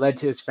that led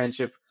to his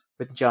friendship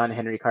with John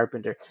Henry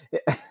Carpenter.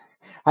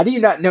 How do you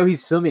not know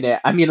he's filming it?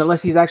 I mean,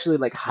 unless he's actually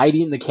like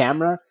hiding the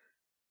camera.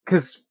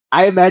 Because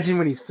I imagine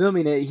when he's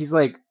filming it, he's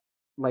like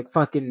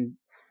fucking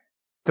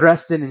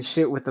thrusting and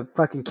shit with the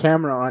fucking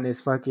camera on his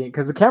fucking...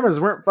 Because the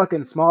cameras weren't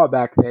fucking small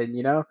back then,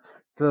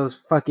 Those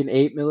fucking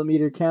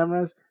 8mm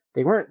cameras,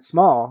 they weren't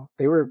small.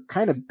 They were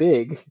kind of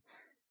big.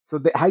 So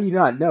how do you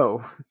not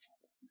know?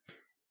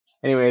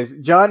 Anyways,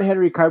 John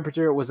Henry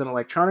Carpenter was an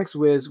electronics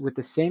whiz with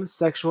the same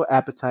sexual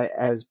appetite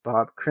as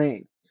Bob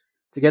Crane.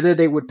 Together,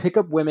 they would pick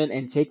up women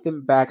and take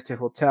them back to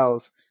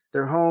hotels,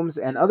 their homes,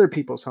 and other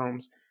people's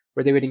homes,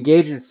 where they would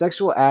engage in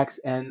sexual acts,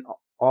 and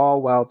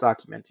all while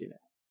documenting it.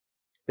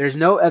 There's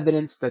no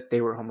evidence that they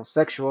were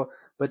homosexual,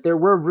 but there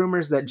were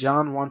rumors that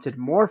John wanted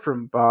more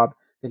from Bob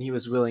than he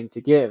was willing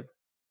to give.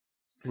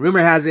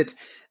 Rumor has it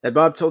that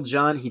Bob told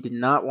John he did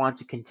not want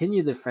to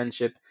continue the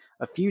friendship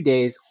a few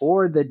days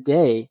or the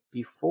day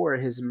before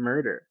his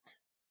murder.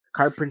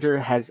 Carpenter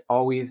has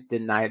always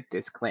denied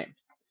this claim.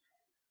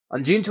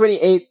 On June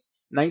 28,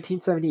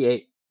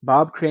 1978,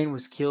 Bob Crane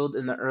was killed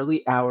in the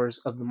early hours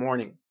of the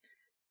morning.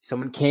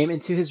 Someone came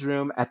into his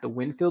room at the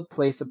Winfield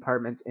Place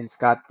Apartments in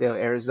Scottsdale,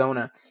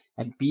 Arizona,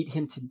 and beat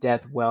him to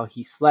death while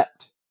he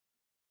slept.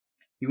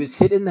 He was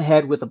hit in the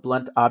head with a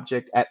blunt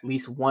object at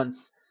least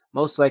once,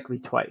 most likely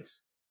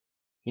twice.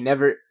 He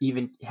never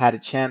even had a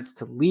chance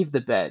to leave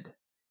the bed.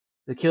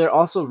 The killer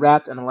also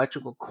wrapped an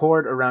electrical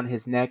cord around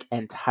his neck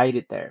and tied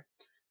it there.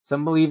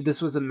 Some believe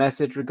this was a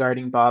message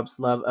regarding Bob's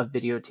love of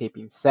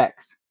videotaping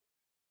sex.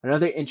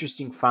 Another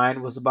interesting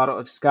find was a bottle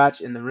of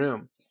scotch in the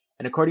room,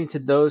 and according to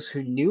those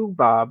who knew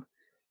Bob,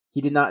 he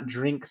did not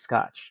drink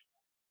scotch.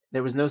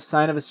 There was no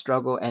sign of a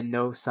struggle and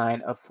no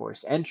sign of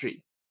forced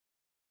entry.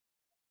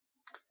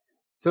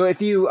 So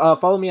if you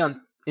follow me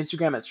on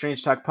Instagram at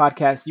Strange Talk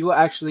Podcast, you will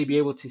actually be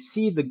able to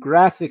see the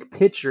graphic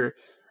picture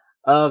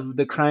of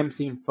the crime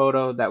scene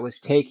photo that was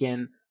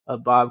taken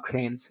of Bob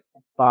Crane's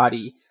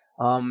body.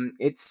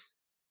 It's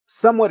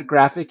somewhat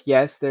graphic,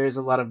 yes. There is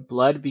a lot of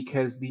blood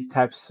because these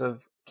types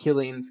of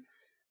killings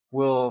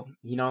will,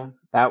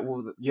 that's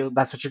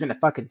what you're gonna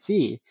fucking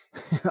see.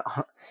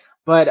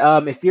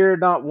 But if you're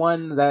not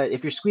one that,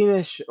 if you're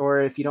squeamish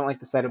or if you don't like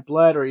the sight of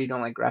blood or you don't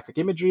like graphic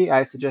imagery,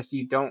 I suggest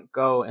you don't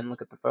go and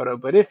look at the photo.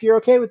 But if you're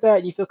okay with that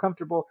and you feel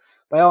comfortable,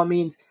 by all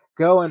means,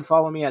 go and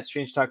follow me at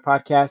Strange Talk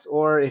Podcast.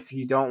 Or if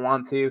you don't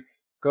want to,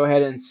 go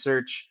ahead and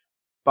search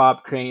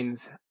Bob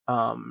Crane's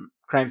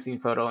crime scene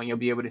photo and you'll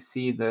be able to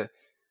see the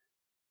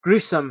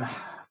gruesome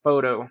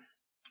photo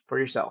for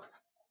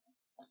yourself.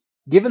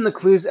 Given the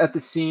clues at the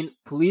scene,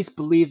 police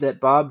believe that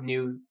Bob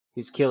knew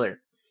his killer.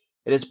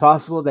 It is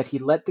possible that he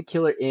let the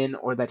killer in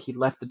or that he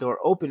left the door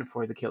open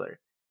for the killer.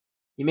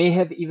 He may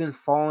have even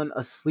fallen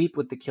asleep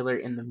with the killer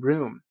in the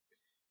room.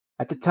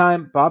 At the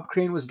time, Bob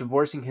Crane was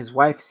divorcing his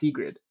wife,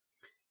 Sigrid.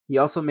 He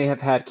also may have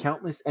had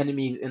countless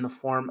enemies in the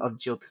form of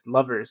jilted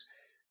lovers,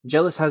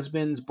 jealous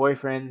husbands,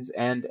 boyfriends,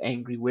 and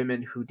angry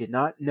women who did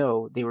not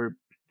know they were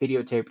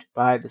videotaped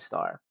by the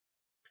star.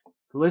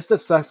 The list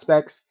of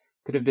suspects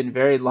could have been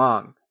very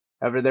long.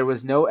 However, there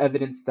was no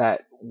evidence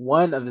that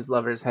one of his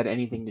lovers had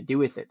anything to do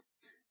with it.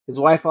 His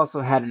wife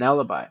also had an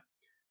alibi.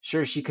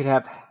 Sure, she could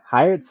have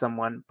hired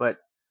someone, but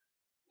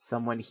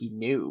someone he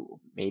knew,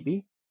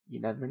 maybe?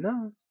 You never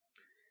know.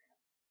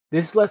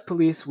 This left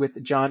police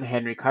with John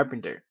Henry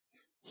Carpenter.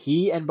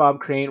 He and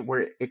Bob Crane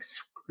were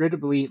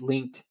inextricably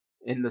linked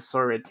in the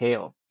sordid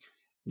tale.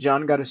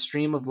 John got a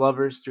stream of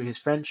lovers through his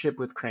friendship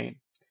with Crane.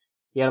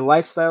 He had a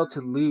lifestyle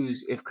to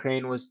lose if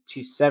Crane was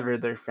to sever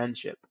their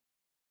friendship.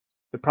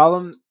 The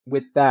problem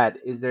with that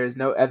is there is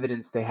no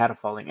evidence they had a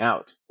falling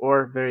out,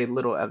 or very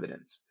little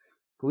evidence.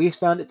 Police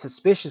found it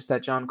suspicious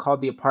that John called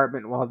the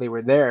apartment while they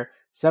were there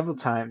several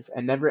times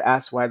and never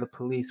asked why the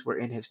police were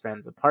in his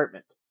friend's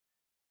apartment.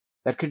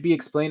 That could be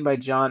explained by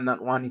John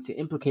not wanting to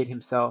implicate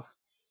himself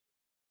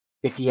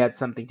if he had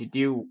something to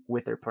do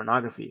with their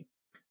pornography.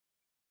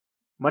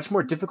 Much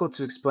more difficult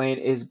to explain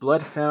is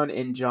blood found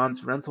in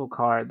John's rental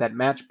car that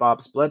matched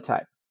Bob's blood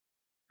type.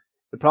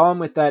 The problem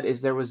with that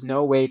is there was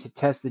no way to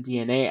test the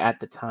DNA at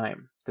the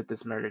time that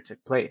this murder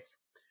took place.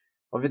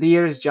 Over the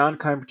years, John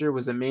Carpenter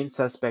was a main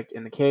suspect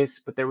in the case,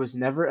 but there was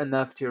never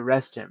enough to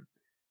arrest him.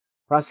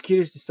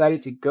 Prosecutors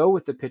decided to go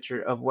with the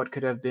picture of what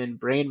could have been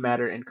brain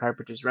matter in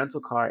Carpenter's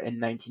rental car in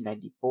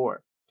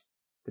 1994.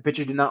 The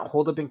picture did not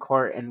hold up in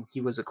court and he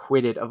was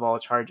acquitted of all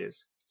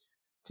charges.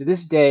 To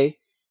this day,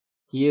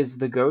 he is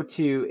the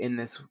go-to in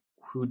this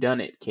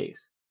whodunit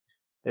case.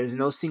 There is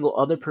no single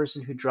other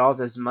person who draws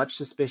as much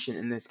suspicion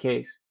in this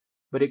case,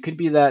 but it could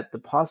be that the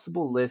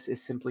possible list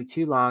is simply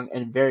too long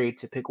and varied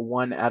to pick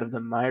one out of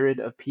the myriad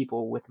of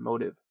people with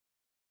motive.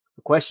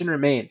 The question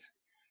remains,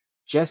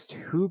 just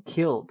who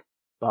killed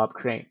Bob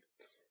Crane?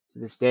 To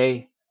this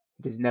day,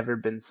 it has never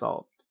been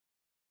solved.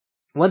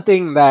 One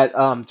thing that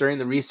during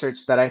the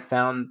research that I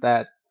found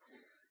that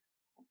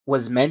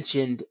was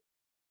mentioned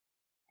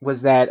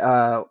was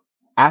that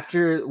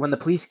after when the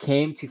police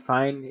came to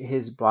find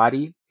his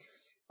body,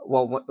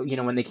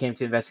 when they came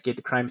to investigate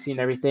the crime scene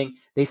and everything,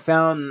 they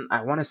found,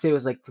 I want to say it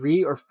was like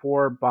 3 or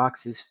 4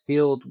 boxes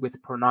filled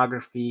with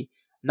pornography.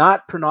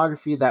 Not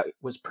pornography that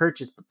was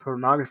purchased, but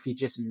pornography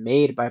just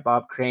made by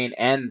Bob Crane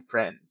and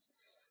friends.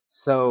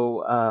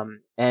 So,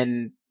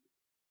 and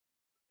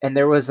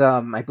there was,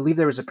 I believe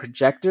there was a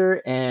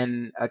projector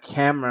and a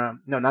camera.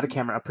 No, not a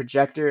camera, a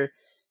projector.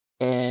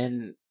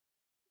 And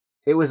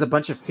it was a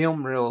bunch of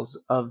film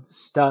reels of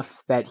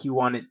stuff that he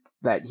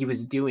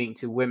was doing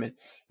to women.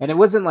 And it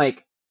wasn't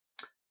like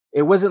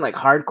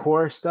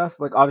hardcore stuff.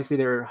 Like, obviously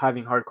they were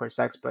having hardcore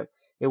sex, but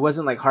it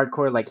wasn't like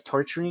hardcore, like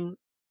torturing.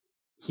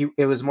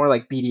 It was more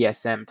like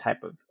BDSM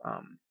type of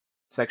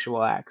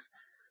sexual acts.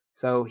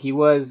 So he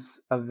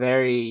was a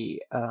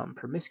very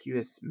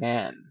promiscuous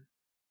man.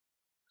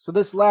 So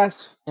this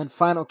last and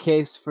final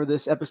case for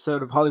this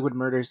episode of Hollywood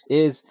Murders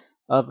is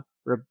of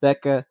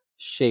Rebecca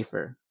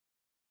Schaeffer.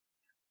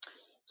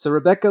 So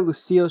Rebecca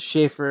Lucille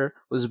Schaeffer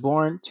was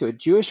born to a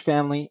Jewish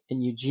family in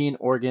Eugene,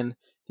 Oregon,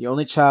 the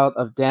only child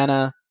of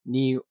Dana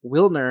Nee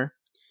Wilner,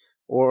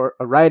 or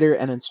a writer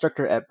and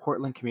instructor at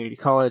Portland Community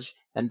College,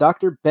 and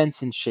Dr.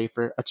 Benson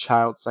Schaeffer, a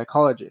child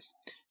psychologist.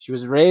 She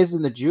was raised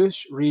in the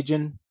Jewish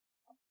religion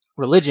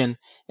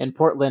in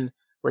Portland,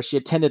 where she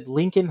attended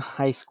Lincoln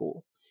High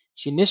School.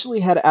 She initially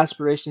had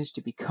aspirations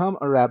to become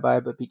a rabbi,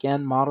 but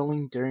began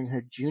modeling during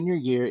her junior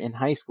year in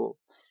high school.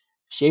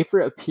 Schaeffer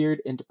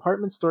appeared in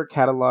department store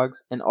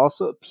catalogs and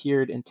also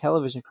appeared in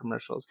television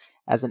commercials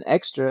as an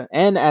extra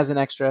in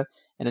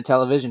a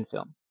television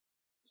film.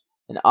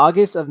 In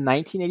August of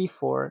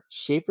 1984,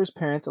 Schaeffer's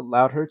parents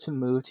allowed her to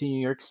move to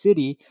New York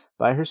City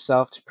by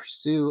herself to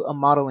pursue a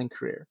modeling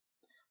career.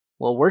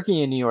 While working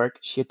in New York,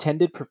 she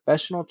attended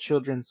professional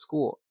children's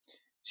school.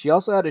 She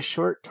also had a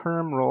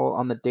short-term role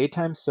on the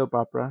daytime soap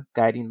opera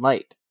Guiding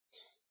Light.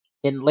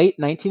 In late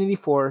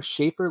 1984,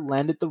 Schaefer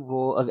landed the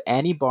role of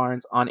Annie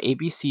Barnes on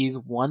ABC's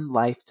One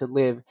Life to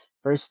Live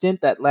for a stint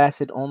that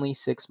lasted only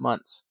 6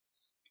 months.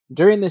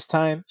 During this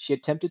time, she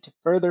attempted to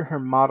further her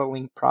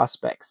modeling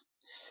prospects.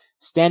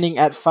 Standing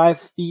at 5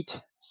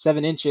 feet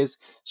 7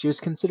 inches, she was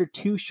considered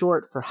too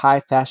short for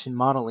high fashion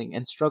modeling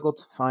and struggled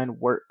to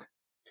find work.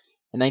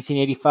 In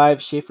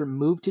 1985, Schaefer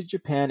moved to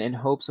Japan in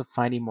hopes of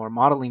finding more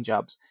modeling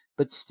jobs,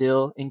 but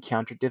still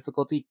encountered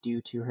difficulty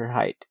due to her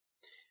height.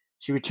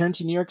 She returned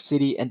to New York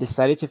City and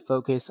decided to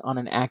focus on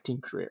an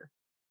acting career.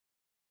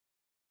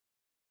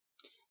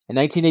 In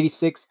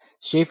 1986,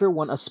 Schaefer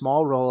won a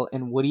small role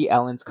in Woody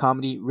Allen's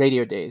comedy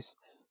Radio Days,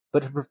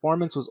 but her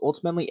performance was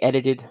ultimately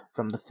edited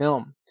from the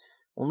film.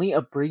 Only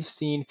a brief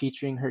scene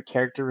featuring her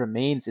character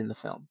remains in the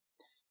film.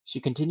 She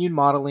continued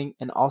modeling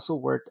and also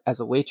worked as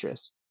a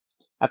waitress.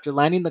 After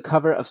landing the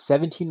cover of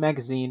 17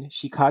 magazine,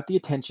 she caught the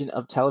attention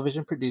of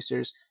television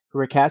producers who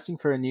were casting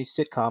for a new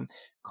sitcom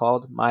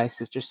called My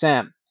Sister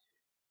Sam,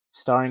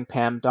 starring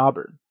Pam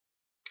Dawber.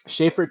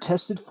 Schaefer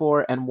tested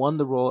for and won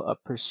the role of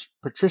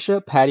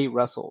Patricia Patty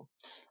Russell,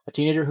 a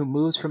teenager who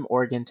moves from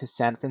Oregon to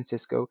San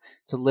Francisco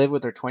to live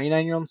with her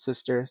 29-year-old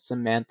sister,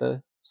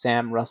 Samantha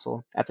Sam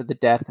Russell, after the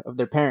death of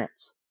their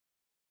parents.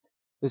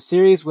 The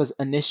series was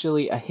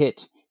initially a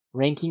hit,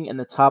 ranking in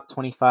the top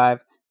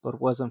 25, but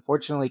was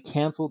unfortunately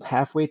canceled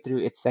halfway through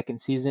its second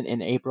season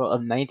in April of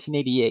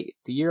 1988,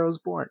 the year I was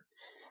born,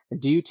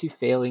 due to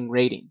failing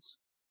ratings.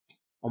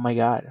 Oh my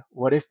god,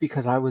 what if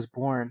because I was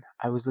born,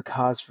 I was the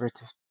cause for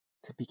it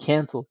to be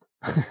canceled?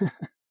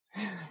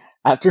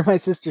 After My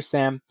Sister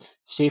Sam,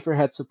 Schaefer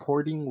had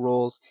supporting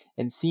roles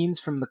in scenes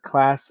from the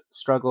class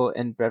struggle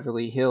in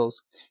Beverly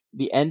Hills,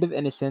 The End of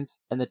Innocence,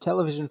 and the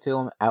television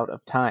film Out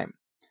of Time.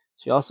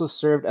 She also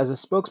served as a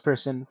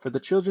spokesperson for the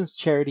children's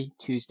charity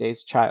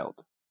Tuesday's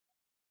Child.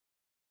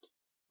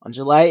 On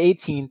July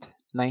 18th,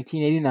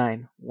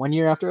 1989, 1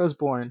 year after I was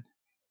born,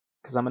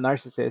 because I'm a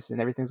narcissist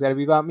and everything's got to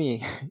be about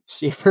me,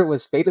 Schaefer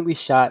was fatally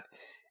shot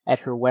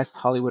at her West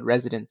Hollywood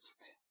residence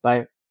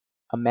by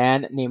a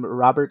man named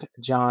Robert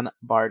John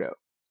Bardo,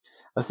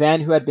 a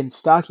fan who had been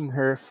stalking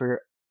her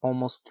for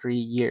almost 3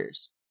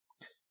 years.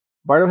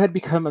 Bardo had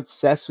become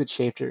obsessed with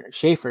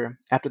Schaefer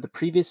after the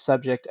previous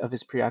subject of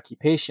his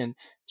preoccupation,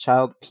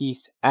 child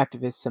peace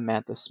activist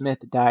Samantha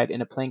Smith, died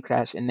in a plane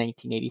crash in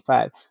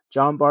 1985.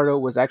 John Bardo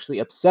was actually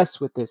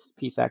obsessed with this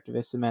peace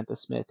activist Samantha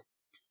Smith.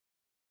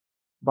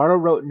 Bardo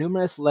wrote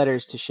numerous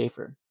letters to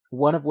Schaefer,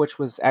 one of which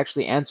was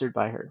actually answered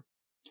by her.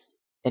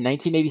 In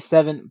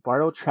 1987,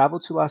 Bardo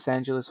traveled to Los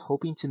Angeles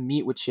hoping to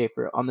meet with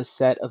Schaefer on the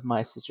set of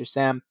My Sister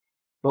Sam,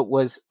 but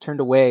was turned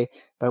away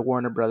by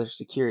Warner Brothers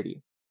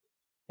security.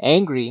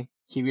 Angry,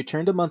 he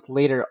returned a month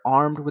later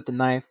armed with a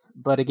knife,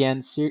 but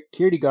again,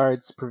 security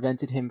guards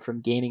prevented him from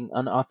gaining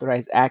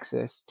unauthorized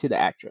access to the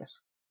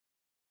actress.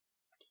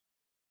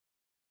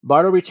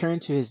 Bardo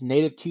returned to his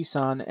native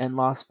Tucson and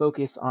lost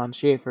focus on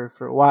Schaefer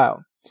for a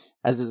while,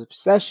 as his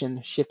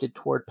obsession shifted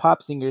toward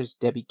pop singers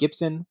Debbie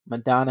Gibson,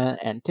 Madonna,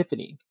 and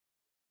Tiffany.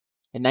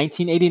 In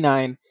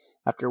 1989,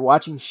 after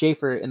watching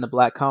Schaefer in the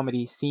black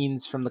comedy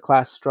Scenes from the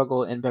Class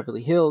Struggle in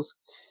Beverly Hills,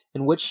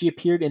 in which she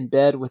appeared in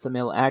bed with a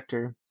male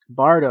actor,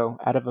 Bardo,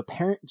 out of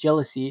apparent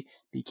jealousy,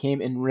 became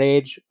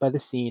enraged by the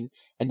scene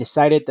and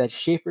decided that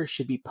Schaefer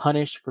should be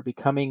punished for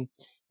becoming,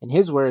 in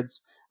his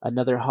words,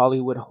 another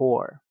Hollywood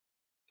whore.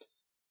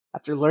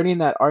 After learning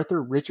that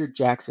Arthur Richard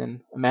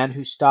Jackson, a man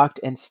who stalked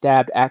and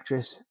stabbed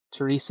actress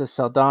Teresa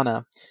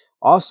Saldana,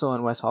 also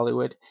in West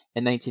Hollywood,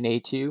 in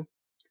 1982,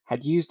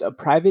 had used a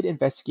private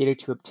investigator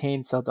to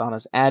obtain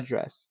Saldana's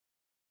address,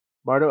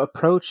 Bardo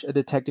approached a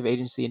detective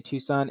agency in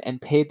Tucson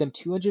and paid them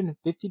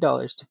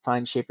 $250 to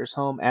find Schaefer's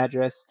home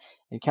address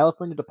in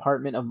California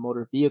Department of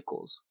Motor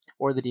Vehicles,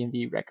 or the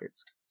DMV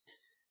records.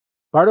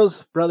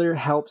 Bardo's brother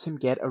helped him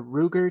get a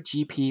Ruger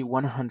GP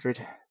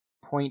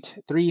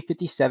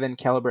 100.357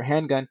 caliber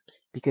handgun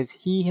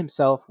because he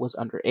himself was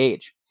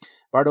underage.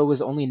 Bardo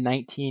was only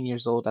 19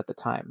 years old at the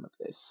time of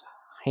this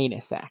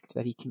heinous act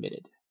that he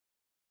committed.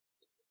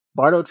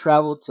 Bardo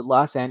traveled to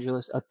Los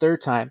Angeles a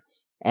third time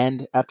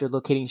and, after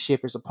locating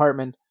Schaefer's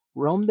apartment,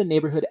 roamed the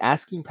neighborhood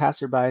asking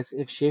passerbys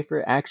if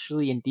Schaefer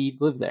actually indeed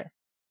lived there.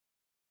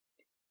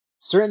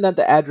 Certain that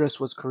the address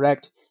was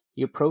correct,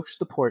 he approached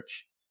the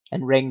porch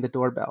and rang the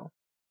doorbell.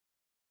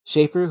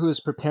 Schaefer, who was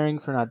preparing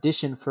for an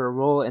audition for a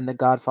role in The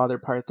Godfather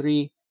Part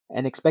 3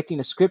 and expecting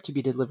a script to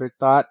be delivered,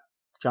 thought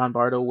John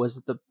Bardo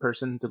was the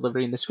person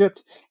delivering the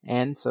script,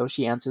 and so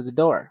she answered the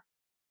door.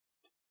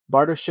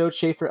 Bardo showed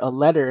Schaefer a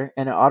letter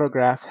and an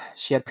autograph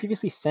she had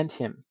previously sent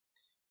him,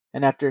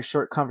 and after a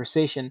short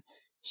conversation,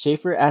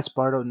 Schaefer asked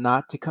Bardo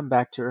not to come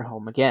back to her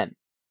home again.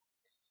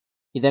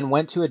 He then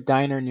went to a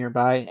diner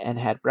nearby and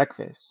had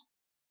breakfast.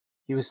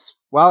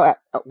 While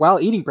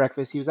eating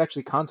breakfast, he was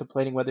actually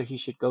contemplating whether he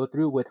should go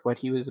through with what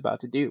he was about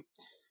to do.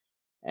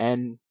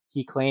 And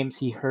he claims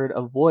he heard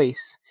a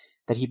voice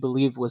that he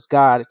believed was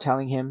God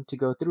telling him to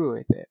go through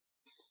with it.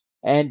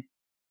 And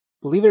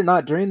believe it or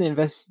not,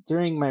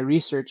 during my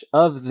research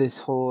of this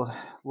whole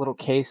little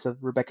case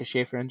of Rebecca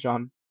Schaefer and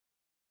John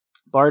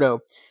Bardo,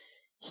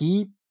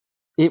 he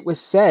it was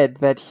said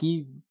that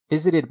he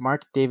visited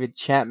Mark David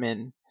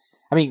Chapman.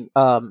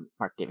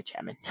 Mark David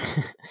Chapman.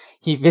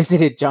 He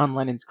visited John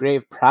Lennon's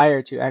grave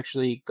prior to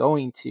actually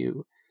going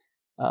to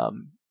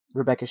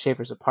Rebecca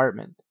Schaeffer's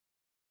apartment.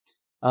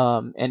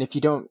 And if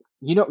you don't,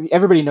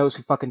 everybody knows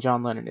who fucking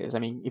John Lennon is. I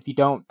mean, if you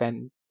don't,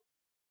 then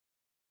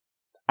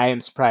I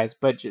am surprised.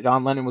 But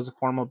John Lennon was a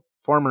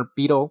former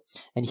Beatle,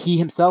 and he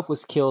himself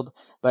was killed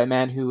by a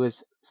man who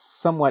was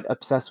somewhat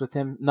obsessed with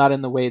him, not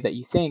in the way that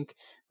you think,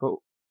 but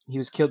he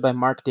was killed by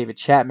Mark David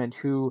Chapman,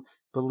 who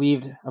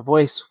believed a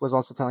voice was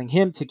also telling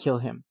him to kill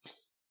him,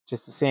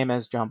 just the same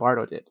as John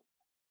Bardo did.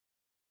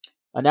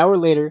 An hour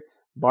later,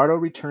 Bardo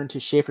returned to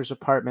Schaeffer's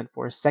apartment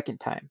for a second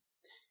time.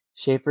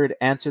 Schaeffer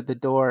answered the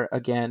door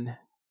again.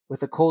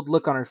 With a cold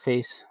look on her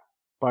face,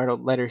 Bardo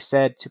later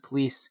said to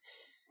police,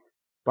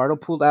 Bardo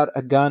pulled out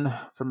a gun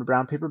from a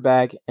brown paper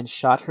bag and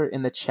shot her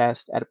in the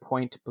chest at a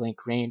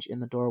point-blank range in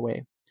the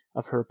doorway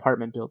of her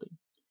apartment building.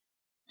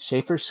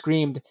 Schaeffer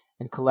screamed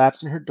and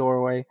collapsed in her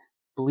doorway,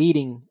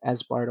 bleeding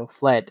as Bardo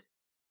fled.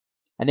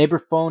 A neighbor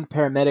phoned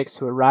paramedics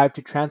who arrived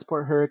to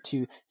transport her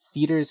to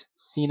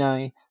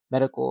Cedars-Sinai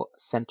Medical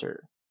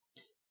Center.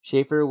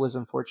 Schaeffer was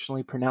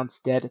unfortunately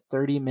pronounced dead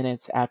 30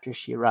 minutes after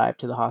she arrived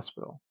to the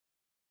hospital.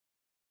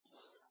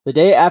 The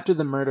day after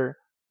the murder,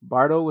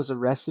 Bardo was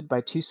arrested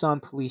by Tucson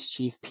Police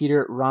Chief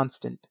Peter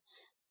Ronstadt,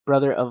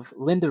 brother of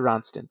Linda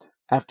Ronstadt,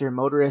 after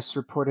motorists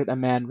reported a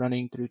man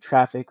running through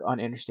traffic on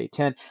Interstate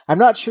 10. I'm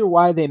not sure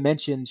why they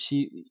mentioned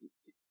she...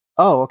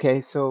 Oh, okay,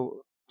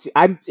 so...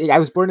 I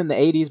was born in the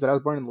 80s, but I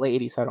was born in the late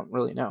 80s, so I don't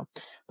really know.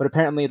 But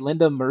apparently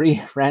Linda Marie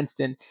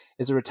Ronstadt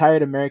is a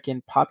retired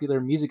American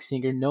popular music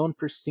singer known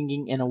for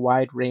singing in a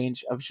wide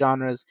range of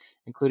genres,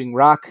 including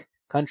rock,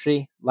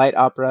 country, light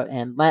opera,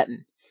 and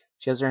Latin.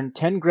 She has earned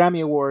 10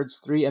 Grammy Awards,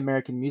 3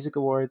 American Music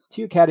Awards,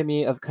 2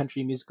 Academy of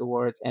Country Music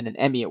Awards, and an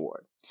Emmy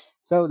Award.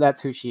 So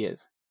that's who she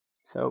is.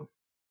 So,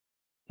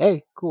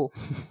 hey, cool.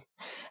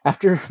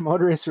 After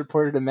motorists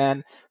reported a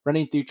man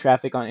running through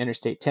traffic on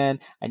Interstate 10,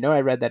 I know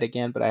I read that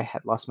again, but I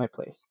had lost my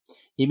place.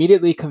 He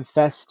immediately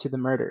confessed to the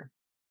murder.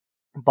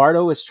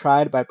 Bardo was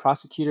tried by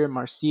prosecutor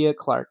Marcia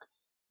Clark,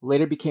 who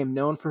later became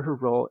known for her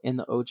role in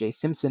the O.J.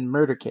 Simpson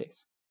murder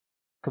case.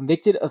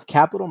 Convicted of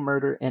capital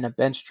murder in a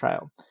bench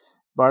trial,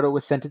 Bardo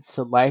was sentenced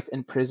to life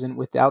in prison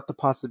without the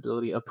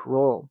possibility of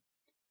parole.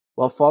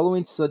 While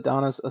following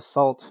Saldana's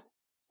assault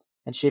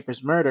and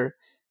Schaeffer's murder,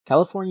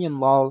 Californian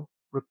law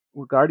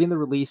regarding the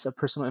release of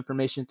personal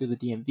information through the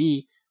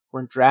DMV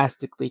were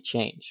drastically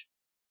changed.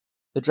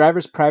 The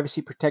Driver's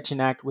Privacy Protection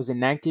Act was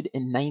enacted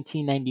in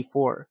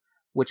 1994,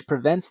 which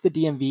prevents the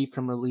DMV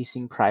from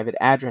releasing private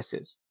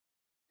addresses.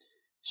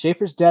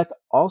 Schaeffer's death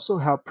also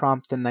helped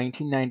prompt the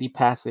 1990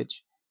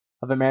 passage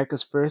of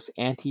America's first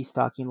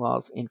anti-stalking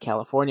laws in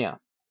California.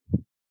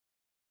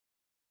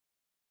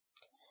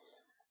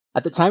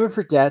 At the time of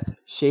her death,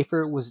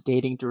 Schaeffer was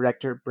dating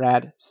director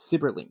Brad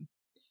Silberling.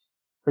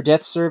 Her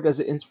death served as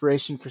an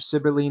inspiration for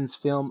Silberling's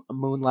film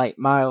Moonlight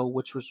Mile,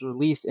 which was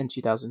released in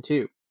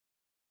 2002.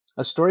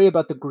 A story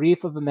about the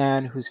grief of a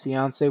man whose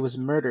fiancée was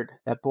murdered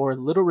that bore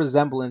little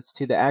resemblance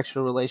to the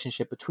actual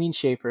relationship between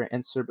Schaeffer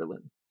and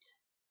Silberling.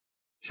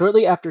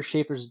 Shortly after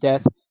Schaeffer's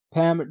death,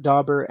 Pam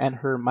Dauber and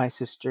her My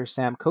Sister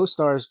Sam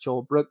co-stars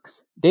Joel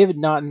Brooks, David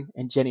Naughton,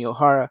 and Jenny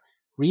O'Hara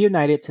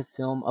reunited to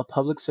film a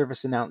public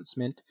service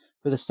announcement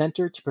for the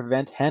Center to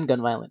Prevent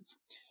Handgun Violence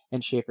in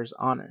Schaeffer's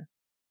honor.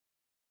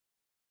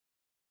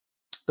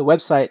 The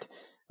website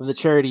of the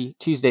charity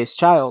Tuesday's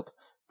Child,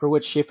 for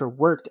which Schaeffer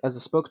worked as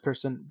a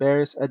spokesperson,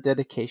 bears a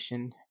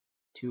dedication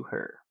to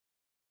her.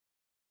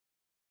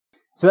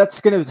 So that's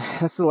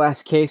the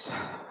last case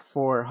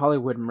for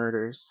Hollywood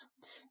murders.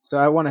 So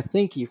I want to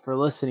thank you for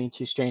listening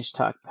to Strange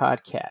Talk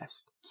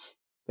Podcast.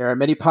 There are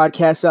many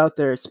podcasts out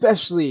there,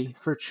 especially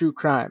for true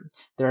crime.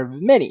 There are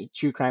many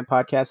true crime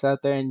podcasts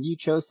out there, and you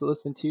chose to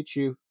listen to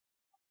True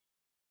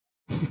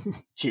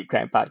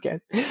Crime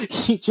Podcast.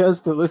 You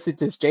chose to listen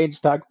to Strange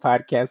Talk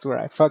Podcast, where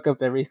I fuck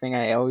up everything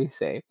I always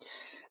say.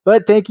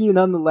 But thank you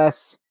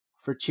nonetheless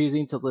for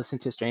choosing to listen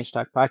to Strange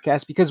Talk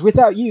Podcast, because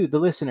without you, the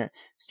listener,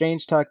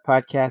 Strange Talk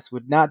Podcast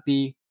would not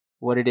be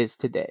what it is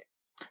today.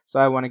 So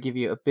I want to give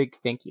you a big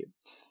thank you.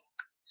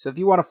 So if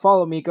you want to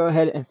follow me, go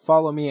ahead and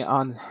follow me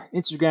on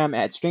Instagram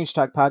at Strange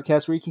Talk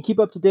Podcast, where you can keep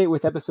up to date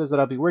with episodes that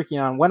I'll be working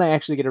on when I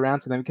actually get around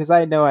to them, because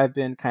I know I've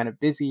been kind of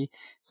busy,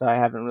 so I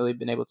haven't really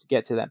been able to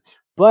get to them.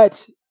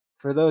 But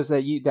for those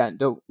that you that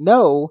don't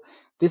know,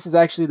 this is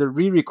actually the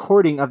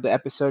re-recording of the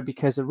episode,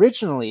 because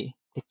originally,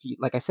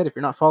 like I said, if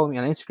you're not following me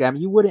on Instagram,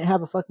 you wouldn't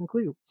have a fucking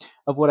clue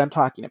of what I'm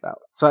talking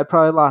about. So I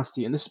probably lost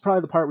you, and this is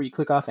probably the part where you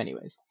click off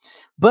anyways.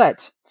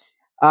 But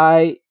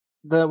when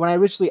I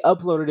originally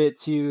uploaded it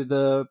to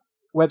the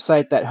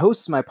website that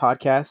hosts my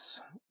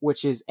podcast,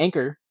 which is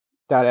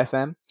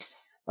Anchor.fm,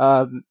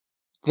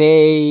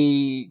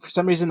 they, for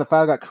some reason, the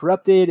file got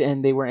corrupted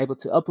and they weren't able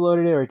to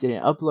upload it, or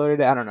didn't upload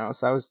it. I don't know.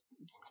 So I was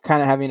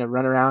kind of having a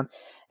run around,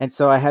 and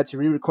so I had to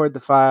re-record the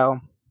file.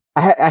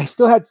 I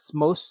still had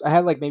I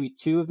had like maybe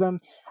 2 of them.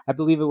 I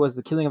believe it was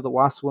The Killing of the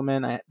Wasp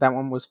Woman. That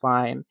one was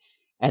fine.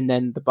 And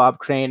then the Bob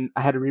Crane,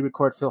 I had to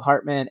re-record Phil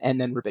Hartman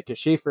and then Rebecca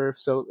Schaefer.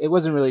 So it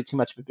wasn't really too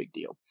much of a big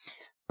deal.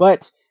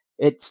 But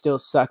it still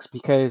sucks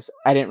because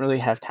I didn't really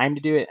have time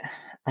to do it.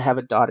 I have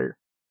a daughter.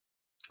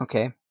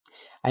 Okay.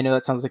 I know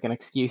that sounds like an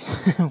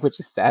excuse, which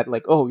is sad.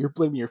 Like, oh, you're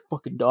blaming your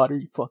fucking daughter,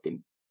 you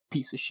fucking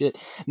piece of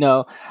shit.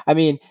 No, I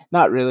mean,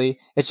 not really.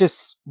 It's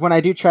just when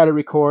I do try to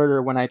record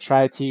or when I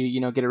try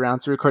to, get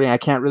around to recording, I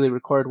can't really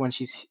record when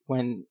she's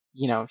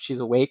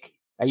awake.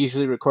 I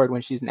usually record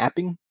when she's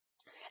napping,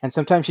 and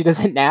sometimes she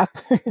doesn't nap.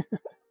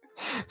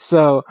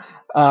 So,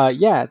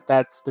 yeah,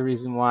 that's the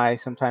reason why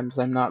sometimes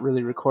I'm not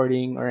really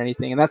recording or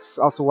anything. And that's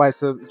also why,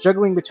 so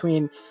juggling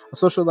between a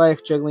social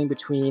life, juggling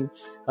between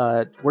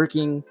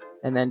working,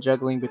 and then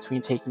juggling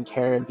between taking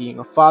care and being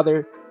a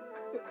father,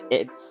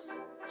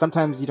 it's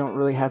sometimes you don't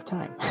really have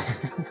time.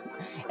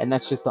 And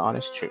that's just the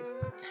honest truth.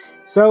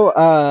 So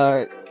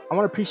I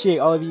want to appreciate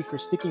all of you for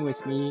sticking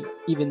with me,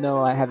 even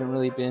though I haven't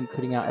really been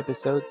putting out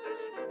episodes.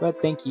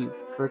 But thank you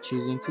for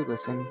choosing to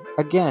listen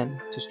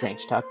again to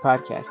Strange Talk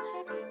Podcast.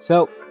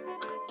 So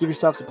give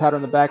yourselves a pat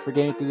on the back for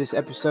getting through this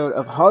episode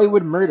of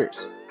Hollywood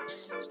Murders.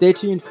 Stay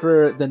tuned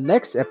for the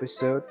next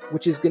episode,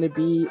 which is going to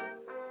be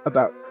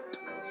about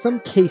some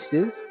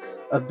cases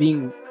of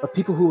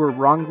people who were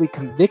wrongly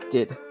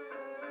convicted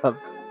of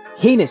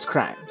heinous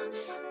crimes.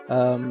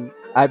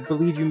 I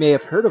believe you may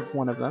have heard of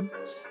one of them,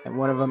 and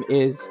one of them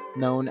is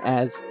known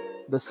as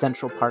the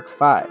Central Park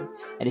Five.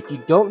 And if you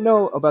don't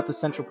know about the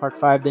Central Park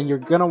Five, then you're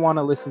gonna want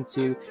to listen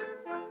to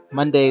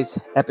Monday's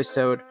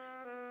episode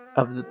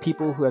of the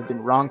people who have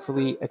been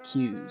wrongfully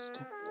accused,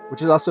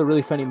 which is also a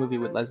really funny movie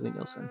with Leslie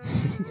Nielsen.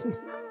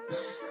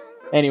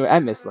 Anyway, I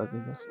miss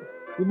Leslie Nielsen.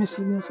 We miss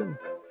you, Nielsen.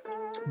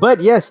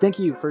 But yes, thank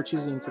you for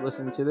choosing to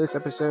listen to this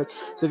episode.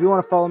 So if you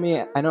want to follow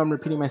me, I know I'm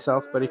repeating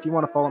myself, but if you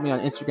want to follow me on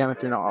Instagram,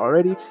 if you're not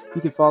already, you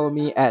can follow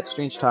me at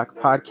Strange Talk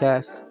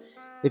Podcast.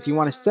 If you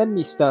want to send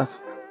me stuff,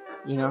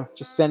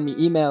 just send me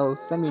emails,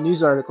 send me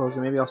news articles,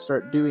 and maybe I'll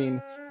start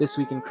doing This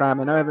Week in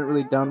Crime. I know I haven't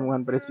really done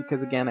one, but it's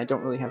because, again, I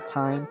don't really have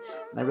time,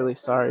 and I'm really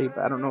sorry, but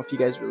I don't know if you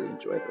guys really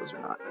enjoy those or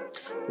not.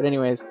 But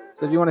anyways,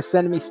 so if you want to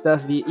send me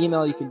stuff via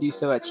email, you can do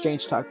so at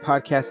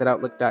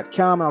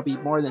strangetalkpodcast@outlook.com. I'll be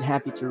more than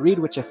happy to read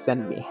what you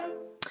send me.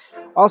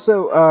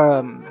 Also,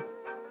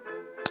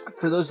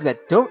 for those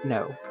that don't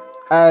know,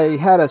 I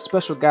had a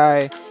special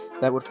guy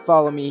that would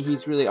follow me.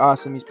 He's really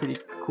awesome. He's pretty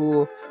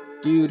cool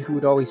dude who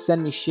would always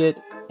send me shit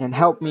and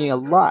help me a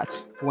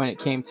lot when it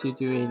came to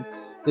doing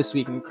This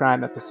Week in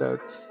Crime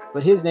episodes.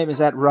 But his name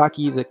is at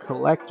Rocky the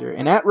Collector.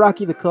 And at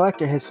Rocky the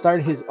Collector has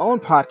started his own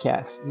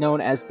podcast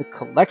known as The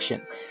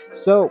Collection.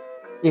 So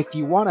if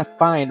you want to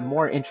find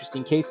more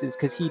interesting cases,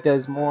 because he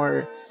does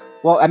more...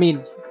 Well, I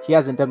mean, he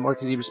hasn't done more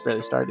because he just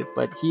barely started,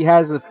 but he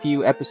has a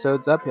few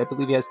episodes up. I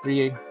believe he has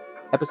 3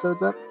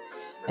 episodes up,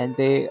 and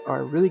they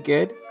are really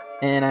good.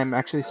 And I'm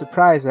actually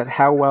surprised at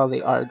how well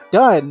they are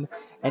done,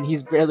 and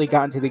he's barely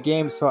gotten to the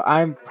game, so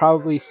I'm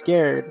probably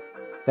scared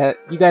that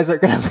you guys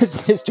aren't going to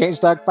listen to Strange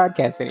Talk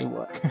Podcast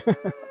anymore.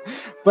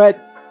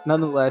 But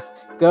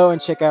nonetheless, go and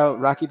check out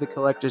Rocky the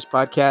Collector's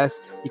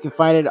podcast. You can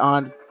find it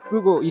on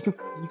Google. You can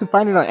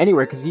find it on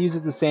anywhere because he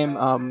uses the same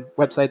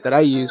website that I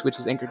use, which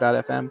is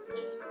Anchor.fm.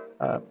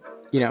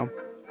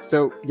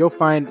 So you'll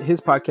find his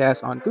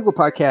podcast on Google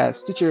Podcasts,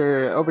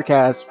 Stitcher,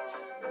 Overcast,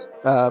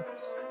 I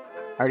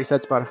already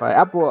said Spotify,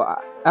 Apple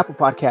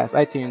Podcasts,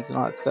 iTunes, and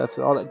all that stuff.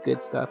 So all that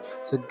good stuff.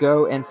 So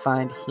go and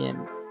find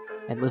him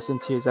and listen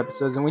to his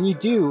episodes. And when you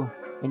do,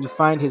 and you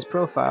find his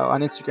profile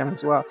on Instagram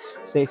as well,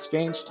 say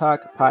Strange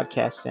Talk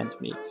Podcast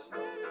sent me.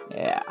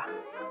 Yeah.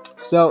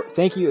 So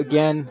thank you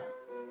again.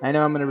 I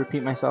know I'm going to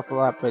repeat myself a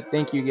lot, but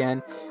thank you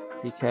again.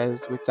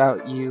 Because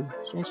without you,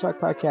 Strange Talk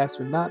Podcast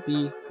would not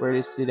be where it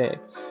is today.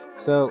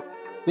 So,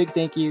 big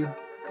thank you,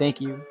 thank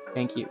you,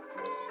 thank you.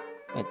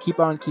 And keep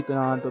on keeping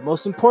on, but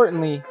most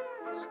importantly,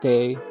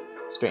 stay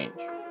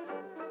strange.